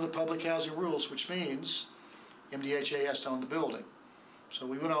be done under the public housing rules, which means MDHA has to own the building. So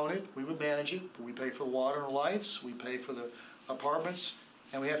we would own it, we would manage it, but we pay for the water and the lights, we pay for the apartments,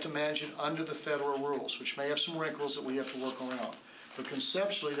 and we have to manage it under the federal rules, which may have some wrinkles that we have to work around. But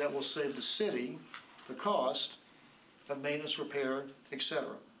conceptually, that will save the city the cost of maintenance, repair, et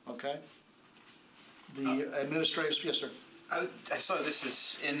cetera, okay? The administrative, yes, sir. I saw this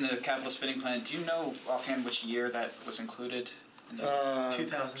is in the capital spending plan. Do you know offhand which year that was included? In the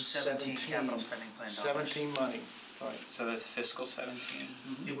 2017 capital spending plan dollars. 17 money, right. So that's fiscal 17?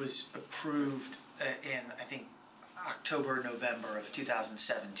 It was approved in, I think, October, November of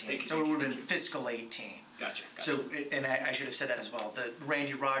 2017. So it would have been fiscal 18. Gotcha. So, and I should have said that as well. The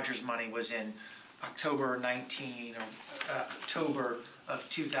Randy Rogers money was in October 19, or October of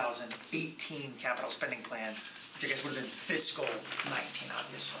 2018 capital spending plan, which I guess would have been fiscal 19,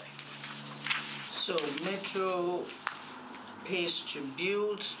 obviously. So Metro pays to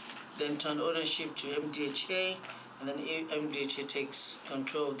build, then turn ownership to MDHA, and then MDHA takes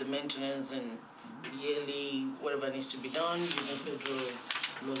control of the maintenance and yearly whatever needs to be done using federal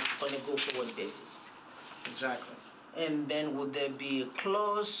laws on a go-forward basis. Exactly. And then would there be a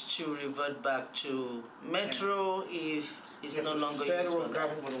clause to revert back to Metro if it's no longer used for that? The federal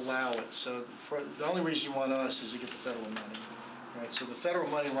government would allow it. So the only reason you want us is to get the federal money. Right? So the federal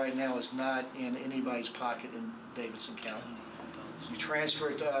money right now is not in anybody's pocket in Davidson County. So you transfer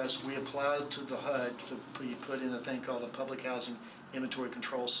it to us, we apply it to the HUD to be put in a thing called the Public Housing Inventory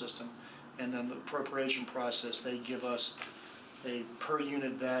Control System. And then the appropriation process, they give us a per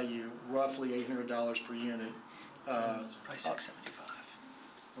unit value, roughly $800 per unit. Probably 675.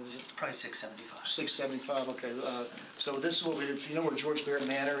 Probably 675. 675, okay. So this is what we did. If you know where George Barrett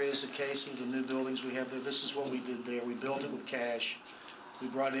Manor is at Casey, the new buildings we have there, this is what we did there. We built it with cash. We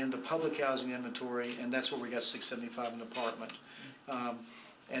brought in the public housing inventory, and that's where we got 675 an apartment.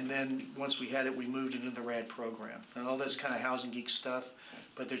 And then once we had it, we moved it into the RAD program. Now, all that's kind of housing geek stuff,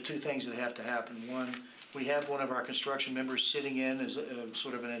 but there are two things that have to happen. One, we have one of our construction members sitting in as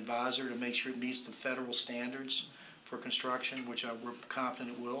sort of an advisor to make sure it meets the federal standards for construction, which we're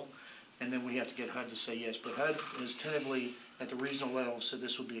confident it will. And then we have to get HUD to say yes. But HUD has tentatively, at the regional level, said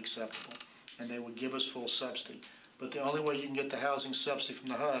this would be acceptable, and they would give us full subsidy. But the only way you can get the housing subsidy from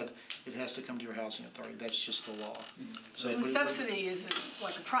the HUD, it has to come to your housing authority. That's just the law. So, The subsidy is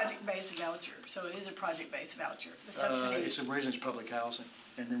like a project-based voucher, so it is a project-based voucher. The subsidy, it's a residential public housing,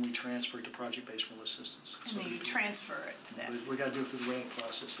 and then we transfer it to project-based real assistance. and then you transfer it to that. We got to do it through the RAD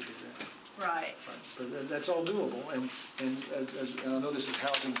process to do that. Right. But that's all doable, and I know this is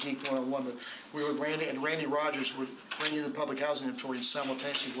Housing Geek 101, but we would, Randy Rogers would bring in the public housing inventory and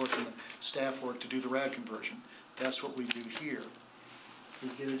simultaneously work in the staff work to do the RAD conversion. That's what we do here. We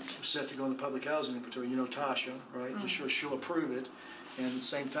get it set to go in the public housing inventory. You know Tasha, right? Mm-hmm. She'll approve it. And at the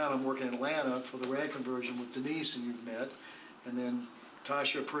same time, I'm working in Atlanta for the RAD conversion with Denise, who you've met. And then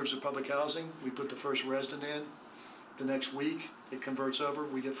Tasha approves the public housing. We put the first resident in. The next week, it converts over.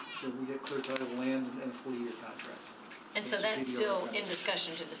 We get clear title of land and a 40-year contract. And so that's still in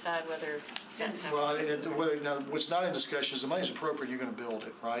discussion to decide whether that's how. Well, now, what's not in discussion is the money's appropriate, you're going to build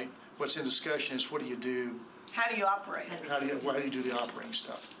it, right? What's in discussion is what do you do? How do you operate it? How do you do the operating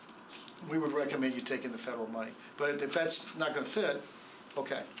stuff? We would recommend you taking the federal money. But if that's not going to fit,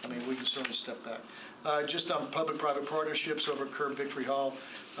 okay. I mean, we can certainly step back. Just on public-private partnerships over at Curb Victory Hall,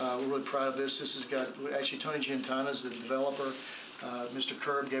 we're really proud of this. This has got, actually, Tony Giantana is the developer. Mr.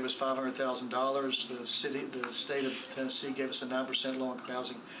 Curb gave us $500,000. The state of Tennessee gave us a 9% low-income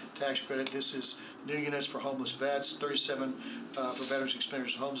housing tax credit. This is new units for homeless vets, 37 for veterans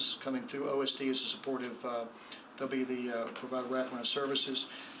experienced homes coming through. OSD is a supportive, they'll be the provider wraparound services.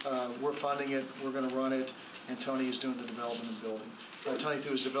 We're funding it, we're going to run it, and Tony is doing the development and building. Tony,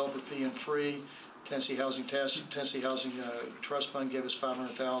 through his developer fee and free, Tennessee Housing Trust Fund gave us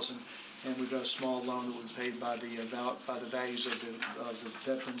 $500,000. And we've got a small loan that was paid by the values of the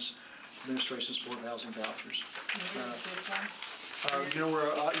Veterans Administration Support Housing vouchers. This one? You know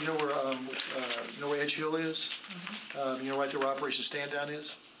where Edge Hill is? You know right there where Operation Stand Down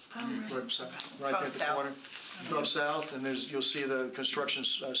is? Right there at the corner. Go up south, and you'll see the construction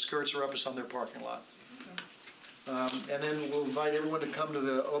skirts are up. It's on their parking lot. And then we'll invite everyone to come to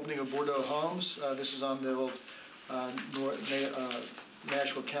the opening of Bordeaux Homes. This is on the old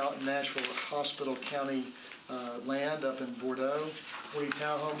Nashville Hospital County land up in Bordeaux. 40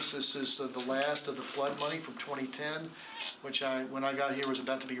 townhomes. This is the last of the flood money from 2010, which when I got here, was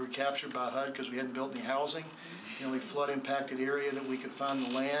about to be recaptured by HUD because we hadn't built any housing. The only flood-impacted area that we could find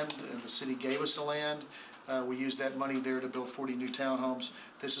the land, and the city gave us the land. We used that money there to build 40 new townhomes.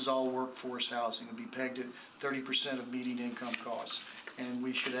 This is all workforce housing. It'll be pegged at 30% of median income costs. And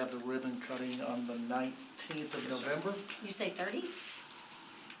we should have the ribbon cutting on the 19th of November. You say 30?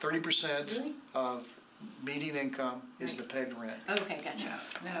 30% Really? of median income is the pegged rent. Okay, gotcha.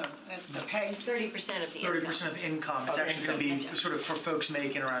 No, that's the peg. 30% of the income. 30% of income, it's Of actually going to be income. sort of for folks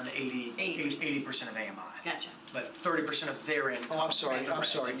making around 80%. 80% of AMI. Gotcha. But 30% of their income. Oh, I'm sorry, is the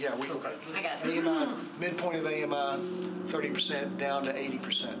rent. yeah, I got it. AMI, midpoint of AMI, 30% down to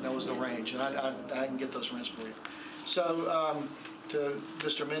 80%. That was the range, and I can get those rents for you. So, to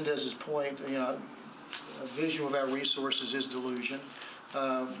Mr. Mendez's point, a vision of our resources is delusion.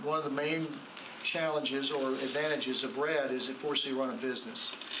 One of the main challenges or advantages of RED is it forces you to run a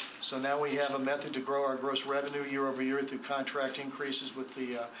business. So now we have a method to grow our gross revenue year over year through contract increases with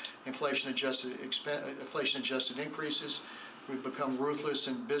the inflation-adjusted increases. We've become ruthless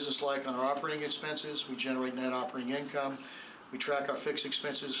and businesslike on our operating expenses. We generate net operating income. We track our fixed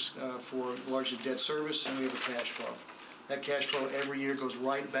expenses for largely debt service, and we have a cash flow. That cash flow every year goes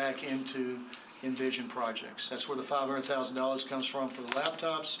right back into Envision projects. That's where the $500,000 comes from for the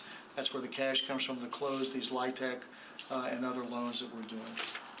laptops. That's where the cash comes from to close these LIHTC and other loans that we're doing.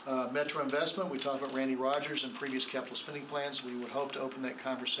 Metro investment, we talked about Randy Rogers and previous capital spending plans. We would hope to open that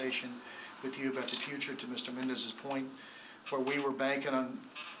conversation with you about the future, to Mr. Mendez's point, where we were banking on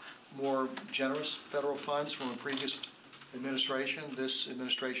more generous federal funds from a previous administration. This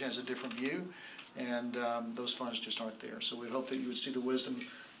administration has a different view, and those funds just aren't there. So we hope that you would see the wisdom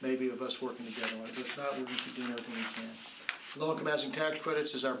maybe of us working together on it. But if not, we're going to keep doing everything we can. Low-income housing tax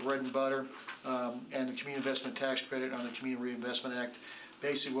credits is our bread and butter, and the community investment tax credit on the Community Reinvestment Act.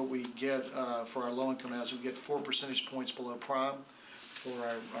 Basically what we get for our low-income housing, we get 4 percentage points below prime for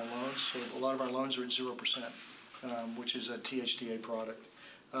our loans. So a lot of our loans are at 0%, which is a THDA product.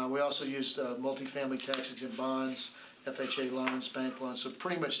 We also used multifamily tax-exempt bonds, FHA loans, bank loans, so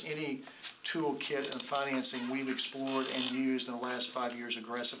pretty much any toolkit of financing we've explored and used in the last 5 years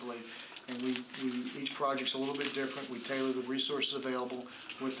aggressively. And each project's a little bit different. We tailor the resources available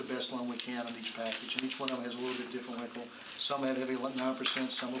with the best loan we can on each package. And each one of them has a little bit different wrinkle. Some have heavy 9%,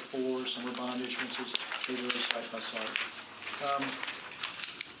 some are 4%, some are bond issuances. They vary site by site.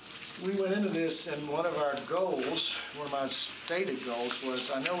 We went into this, and one of our goals, one of my stated goals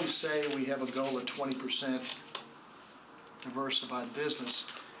was, I know we say we have a goal of 20% diversified business,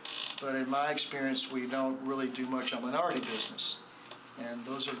 but in my experience, we don't really do much on minority business. And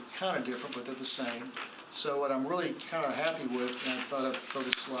those are kind of different, but they're the same. So what I'm really kind of happy with, and I thought I'd throw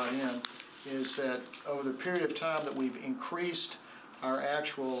this slide in, is that over the period of time that we've increased our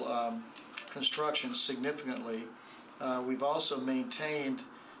actual construction significantly, we've also maintained,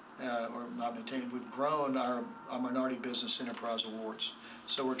 or not maintained, we've grown our minority business enterprise awards.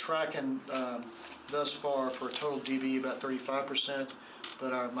 So we're tracking thus far for a total DV about 35%,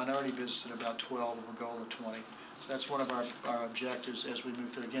 but our minority business at about 12 with a goal of 20. So that's one of our objectives as we move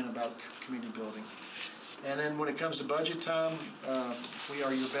through, again, about community building. And then when it comes to budget time, we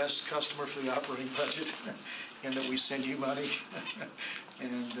are your best customer for the operating budget in that we send you money.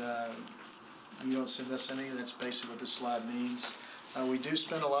 And you don't send us any. That's basically what this slide means. We do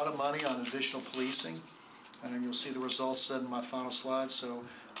spend a lot of money on additional policing, and you'll see the results said in my final slide. So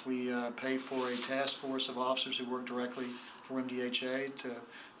we pay for a task force of officers who work directly for MDHA to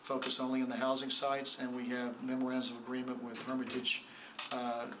focus only on the housing sites, and we have memorandums of agreement with Hermitage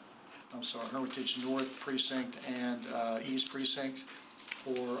North Precinct and East Precinct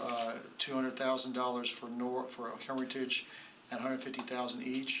for $200,000 for Hermitage and $150,000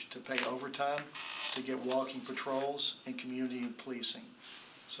 each to pay overtime to get walking patrols and community policing.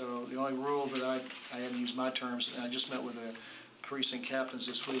 So the only rule that I haven't used my terms, and I just met with the precinct captains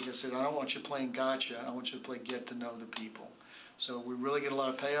this week, I said, I don't want you playing gotcha, I want you to play get to know the people. So we really get a lot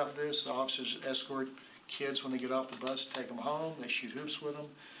of payoff this. The officers escort kids when they get off the bus, take them home, they shoot hoops with them,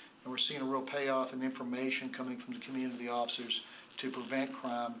 and we're seeing a real payoff in information coming from the community officers to prevent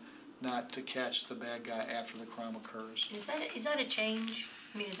crime, not to catch the bad guy after the crime occurs. Is that a change?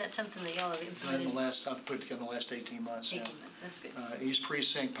 I mean, is that something that y'all have implemented? I've put it together in the last 18 months. 18 months, that's good. East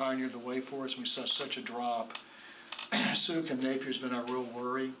Precinct pioneered the way for us. We saw such a drop. Suk and Napier's been our real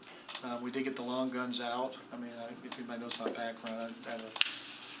worry. We did get the long guns out. I mean, if anybody knows my background, I have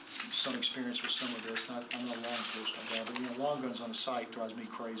some experience with some of this. I'm not a law enforcement guy, but long guns on a site drives me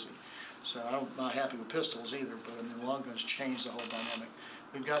crazy. So I'm not happy with pistols either, but I mean, long guns change the whole dynamic.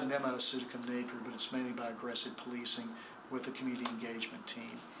 We've gotten them out of Sutica Napier, but it's mainly by aggressive policing with the community engagement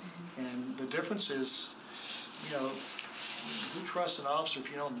team. And the difference is, who trusts an officer if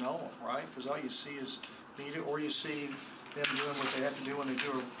you don't know them, right? Because all you see is media, or you see them doing what they have to do when they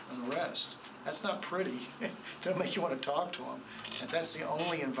do an arrest. That's not pretty. It doesn't make you want to talk to them. And that's the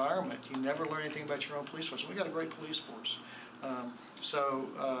only environment. You never learn anything about your own police force. We've got a great police force.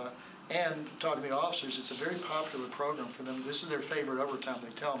 And talking to the officers, it's a very popular program for them. This is their favorite overtime,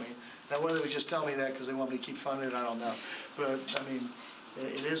 they tell me. Now, whether they just tell me that because they want me to keep funding it, I don't know. But, I mean,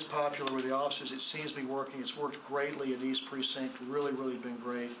 it is popular with the officers. It seems to be working. It's worked greatly at East Precinct, really, really been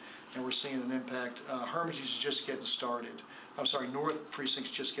great. And we're seeing an impact. Hermitage is just getting started. I'm sorry, North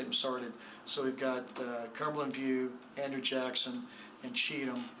Precinct's just getting started. So we've got Cumberland View, Andrew Jackson, and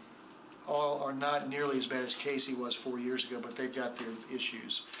Cheatham. All are not nearly as bad as Casey was 4 years ago, but they've got their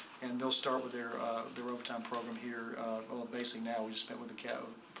issues. And they'll start with their overtime program here. Well, basically now, we just met with the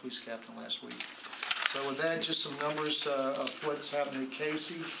police captain last week. So with that, just some numbers of what's happening at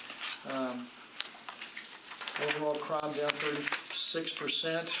Casey. Overall crime down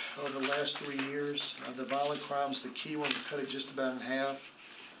 36% over the last 3 years. The violent crime's the key one. We cut it just about in half.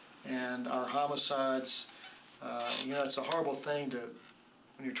 And our homicides, it's a horrible thing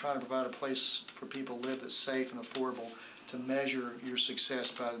when you're trying to provide a place for people to live that's safe and affordable, to measure your success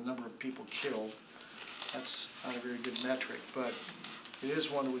by the number of people killed. That's not a very good metric, but it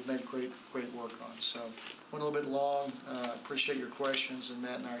is one that we've made great work on. So went a little bit long. Appreciate your questions, and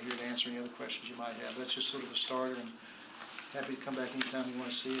Matt and I are here to answer any other questions you might have. That's just sort of a starter, and happy to come back anytime you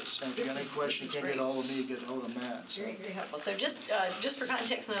want to see us. And if you got any questions, you can't get a hold of me, get a hold of Matt. So. Very, very helpful. So just for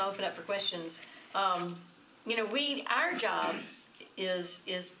context, and then I'll open up for questions. Our job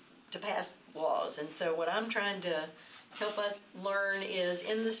is to pass laws, and so what I'm trying to help us learn is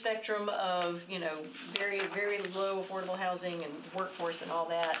in the spectrum of, very, very low affordable housing and workforce and all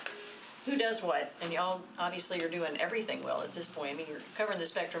that, who does what? And y'all obviously are doing everything well at this point. I mean, you're covering the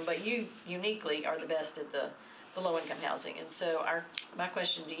spectrum, but you uniquely are the best at the low-income housing. And so my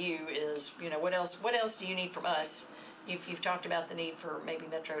question to you is, what else do you need from us? You've talked about the need for maybe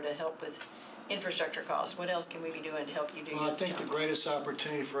Metro to help with infrastructure costs. What else can we be doing to help you do your job? Well, I think the greatest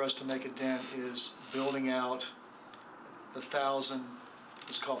opportunity for us to make a dent is building out the 1,000,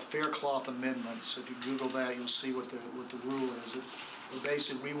 it's called Faircloth Amendment. So if you Google that, you'll see what the rule is.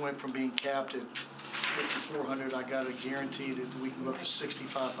 Basically, we went from being capped at 5,400. I got a guarantee that we can go up to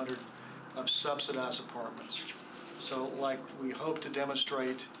 6,500 of subsidized apartments. So like we hope to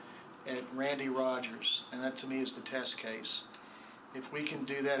demonstrate at Randy Rogers, and that to me is the test case. If we can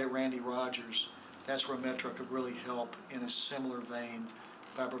do that at Randy Rogers, that's where Metro could really help in a similar vein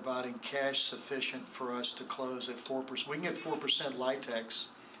by providing cash sufficient for us to close at 4%. We can get 4% LIHTCs.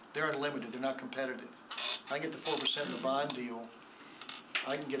 They're unlimited. They're not competitive. I can get the 4% in the bond deal.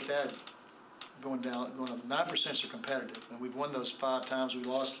 I can get that going up. 9% are competitive, and we've won those 5 times. We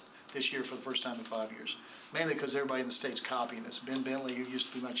lost this year for the first time in 5 years, mainly because everybody in the state's copying us. Ben Bentley, who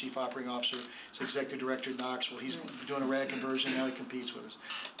used to be my chief operating officer, is executive director at Knoxville. He's doing a rad conversion. Now he competes with us.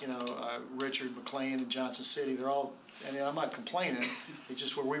 Richard McLean in Johnson City, they're all, and I'm not complaining, it's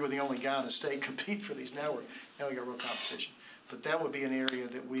just where we were the only guy in the state compete for these. Now we got real competition. But that would be an area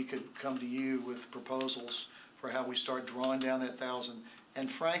that we could come to you with proposals for how we start drawing down that 1,000.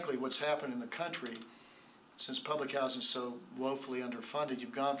 And frankly, what's happened in the country, since public housing is so woefully underfunded,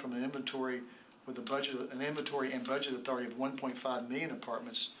 you've gone from an inventory with an inventory and budget authority of 1.5 million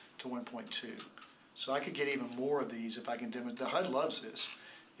apartments to 1.2. So I could get even more of these if I can demonstrate. The HUD loves this.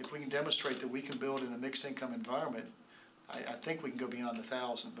 If we can demonstrate that we can build in a mixed income environment, I think we can go beyond the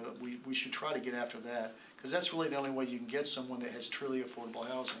 1,000, but we should try to get after that, because that's really the only way you can get someone that has truly affordable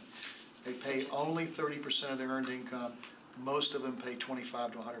housing. They pay only 30% of their earned income. Most of them pay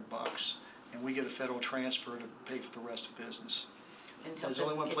 $25 to $100, and we get a federal transfer to pay for the rest of business. There's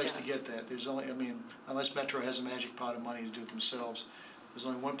only one place to get that. Unless Metro has a magic pot of money to do it themselves, there's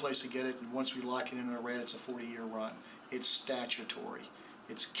only one place to get it, and once we lock it in our rate, it's a 40-year run. It's statutory.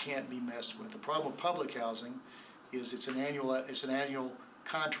 It can't be messed with. The problem with public housing is it's an annual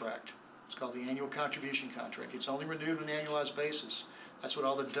contract. It's called the annual contribution contract. It's only renewed on an annualized basis. That's what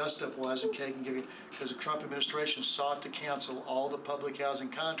all the dust-up was in Kagan giving, because the Trump administration sought to cancel all the public housing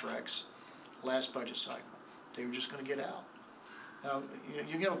contracts last budget cycle. They were just going to get out. Now,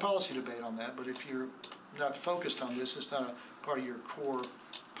 you can have a policy debate on that, but if you're not focused on this, it's not a part of your core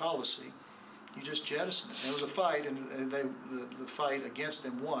policy. You just jettison it. There was a fight, and the fight against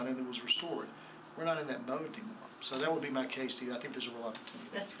them won, and it was restored. We're not in that mode anymore. So that would be my case to you. I think there's a real opportunity.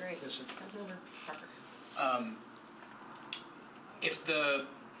 That's great. Yes, sir. Councilmember Parker. If the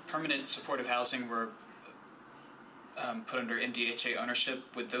permanent supportive housing were put under MDHA ownership,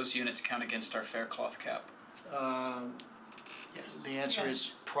 would those units count against our fair cloth cap? Yes. The answer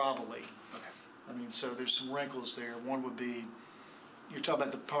is probably. Okay. I mean, so there's some wrinkles there. One would be, you're talking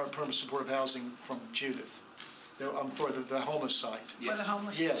about the permanent supportive housing from Judith, for the homeless site. For the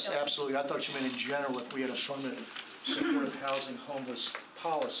homeless. Yes, shelter. absolutely. I thought you meant in general if we had a permanent supportive housing homeless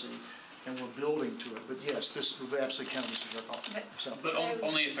policy and we're building to it. But yes, this would absolutely count as a fair call. So, But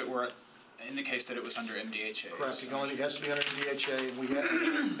only if it were in the case that it was under MDHA. correct. It has to be under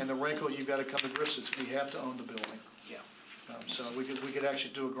DHA, and the wrinkle you've got to come to grips with, we have to own the building. Yeah. So we could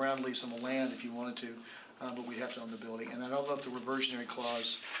actually do a ground lease on the land if you wanted to, but we have to own the building. And I don't know if the reversionary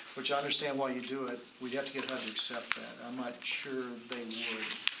clause, which I understand why you do it, we'd have to get HUD to accept that. I'm not sure they would,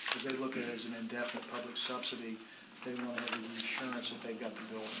 because they look at it as an indefinite public subsidy. They want to have the insurance that they've got the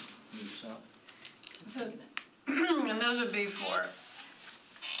building. So, and those would be for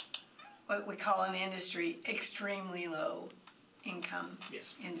what we call in the industry extremely low income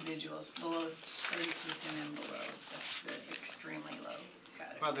Yes. individuals, below 30% and below. That's the extremely low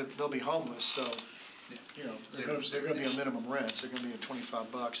category. Well, they'll be homeless, so, you know, they're going to be on minimum rents. They're going to be at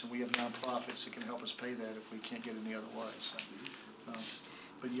 $25, and we have nonprofits that can help us pay that if we can't get it any other way. So,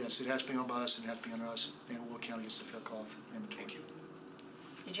 but yes, it has to be owned by us, and it has to be on us, and it will count against the fair cloth inventory. Thank you.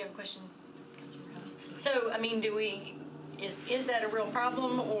 Did you have a question, Councilmember Hauser? So, I mean, is that a real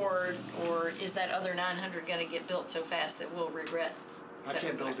problem, or is that other 900 going to get built so fast that we'll regret? I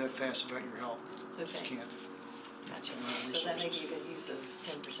can't build that fast without your help. Just Okay. can't. Gotcha. So that may be a good use of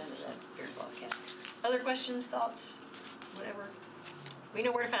 10% of that fair cloth cap. Other questions, thoughts, whatever? We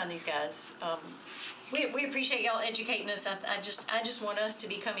know where to find these guys. We appreciate y'all educating us. I just want us to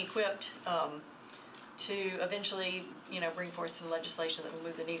become equipped to eventually, bring forth some legislation that will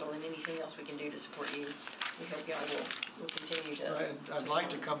move the needle, and anything else we can do to support you. We hope y'all will continue to. Right, and I'd like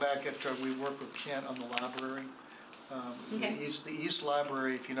to come back after we work with Kent on the library. Okay. The East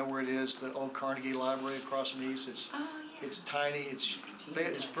Library, if you know where it is, the old Carnegie Library across from East, it's tiny, it's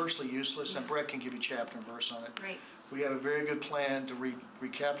virtually useless, and Brett can give you chapter and verse on it. Great. We have a very good plan to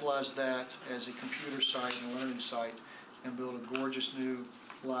recapitalize that as a computer site and a learning site and build a gorgeous new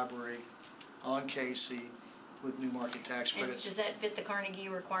library on Casey with new market tax And credits. does that fit the Carnegie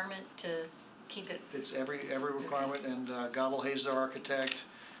requirement to keep it? It's every requirement, and Gobble Hayes, our architect,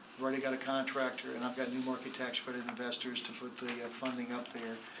 we've already got a contractor, and I've got new market tax credit investors to put the funding up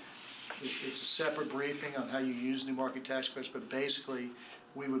there. It's a separate briefing on how you use new market tax credits, but basically,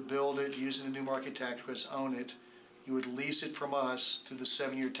 we would build it using the new market tax credits, own it. You would lease it from us to the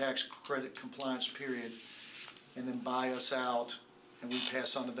 7-year tax credit compliance period, and then buy us out, and we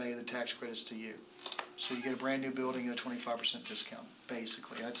pass on the value of the tax credits to you. So you get a brand new building at a 25% discount,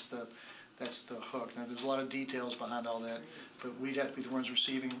 basically. That's the hook. Now, there's a lot of details behind all that, but we'd have to be the ones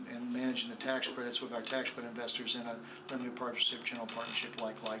receiving and managing the tax credits with our tax credit investors in a limited partnership, general partnership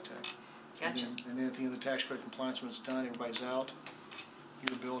like LIHTC. Gotcha. And then at the end of the tax credit compliance, when it's done, everybody's out,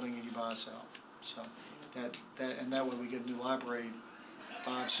 you're building and you buy us out. So that way we get a new library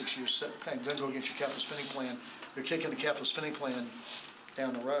 5-6 years, okay, then go against your capital spending plan. You're kicking the capital spending plan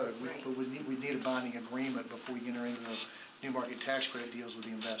down the road. Right. But we need a binding agreement before we enter into the new market tax credit deals with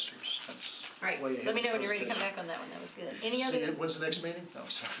the investors. That's Right. way ahead Let me of know when you're ready to come presentation. back on that one. That was good. Any See, other? when's the next meeting? No,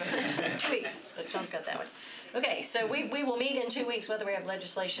 sorry. 2 weeks. But Sean's got that one. Okay, so we will meet in 2 weeks whether we have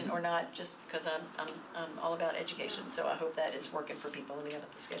legislation or not, just because I'm all about education. So I hope that is working for people and we have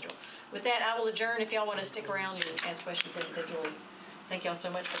the schedule. With that, I will adjourn. If y'all want to stick around and ask questions individually, thank y'all so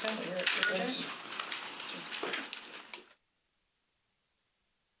much for coming. We're adjourned.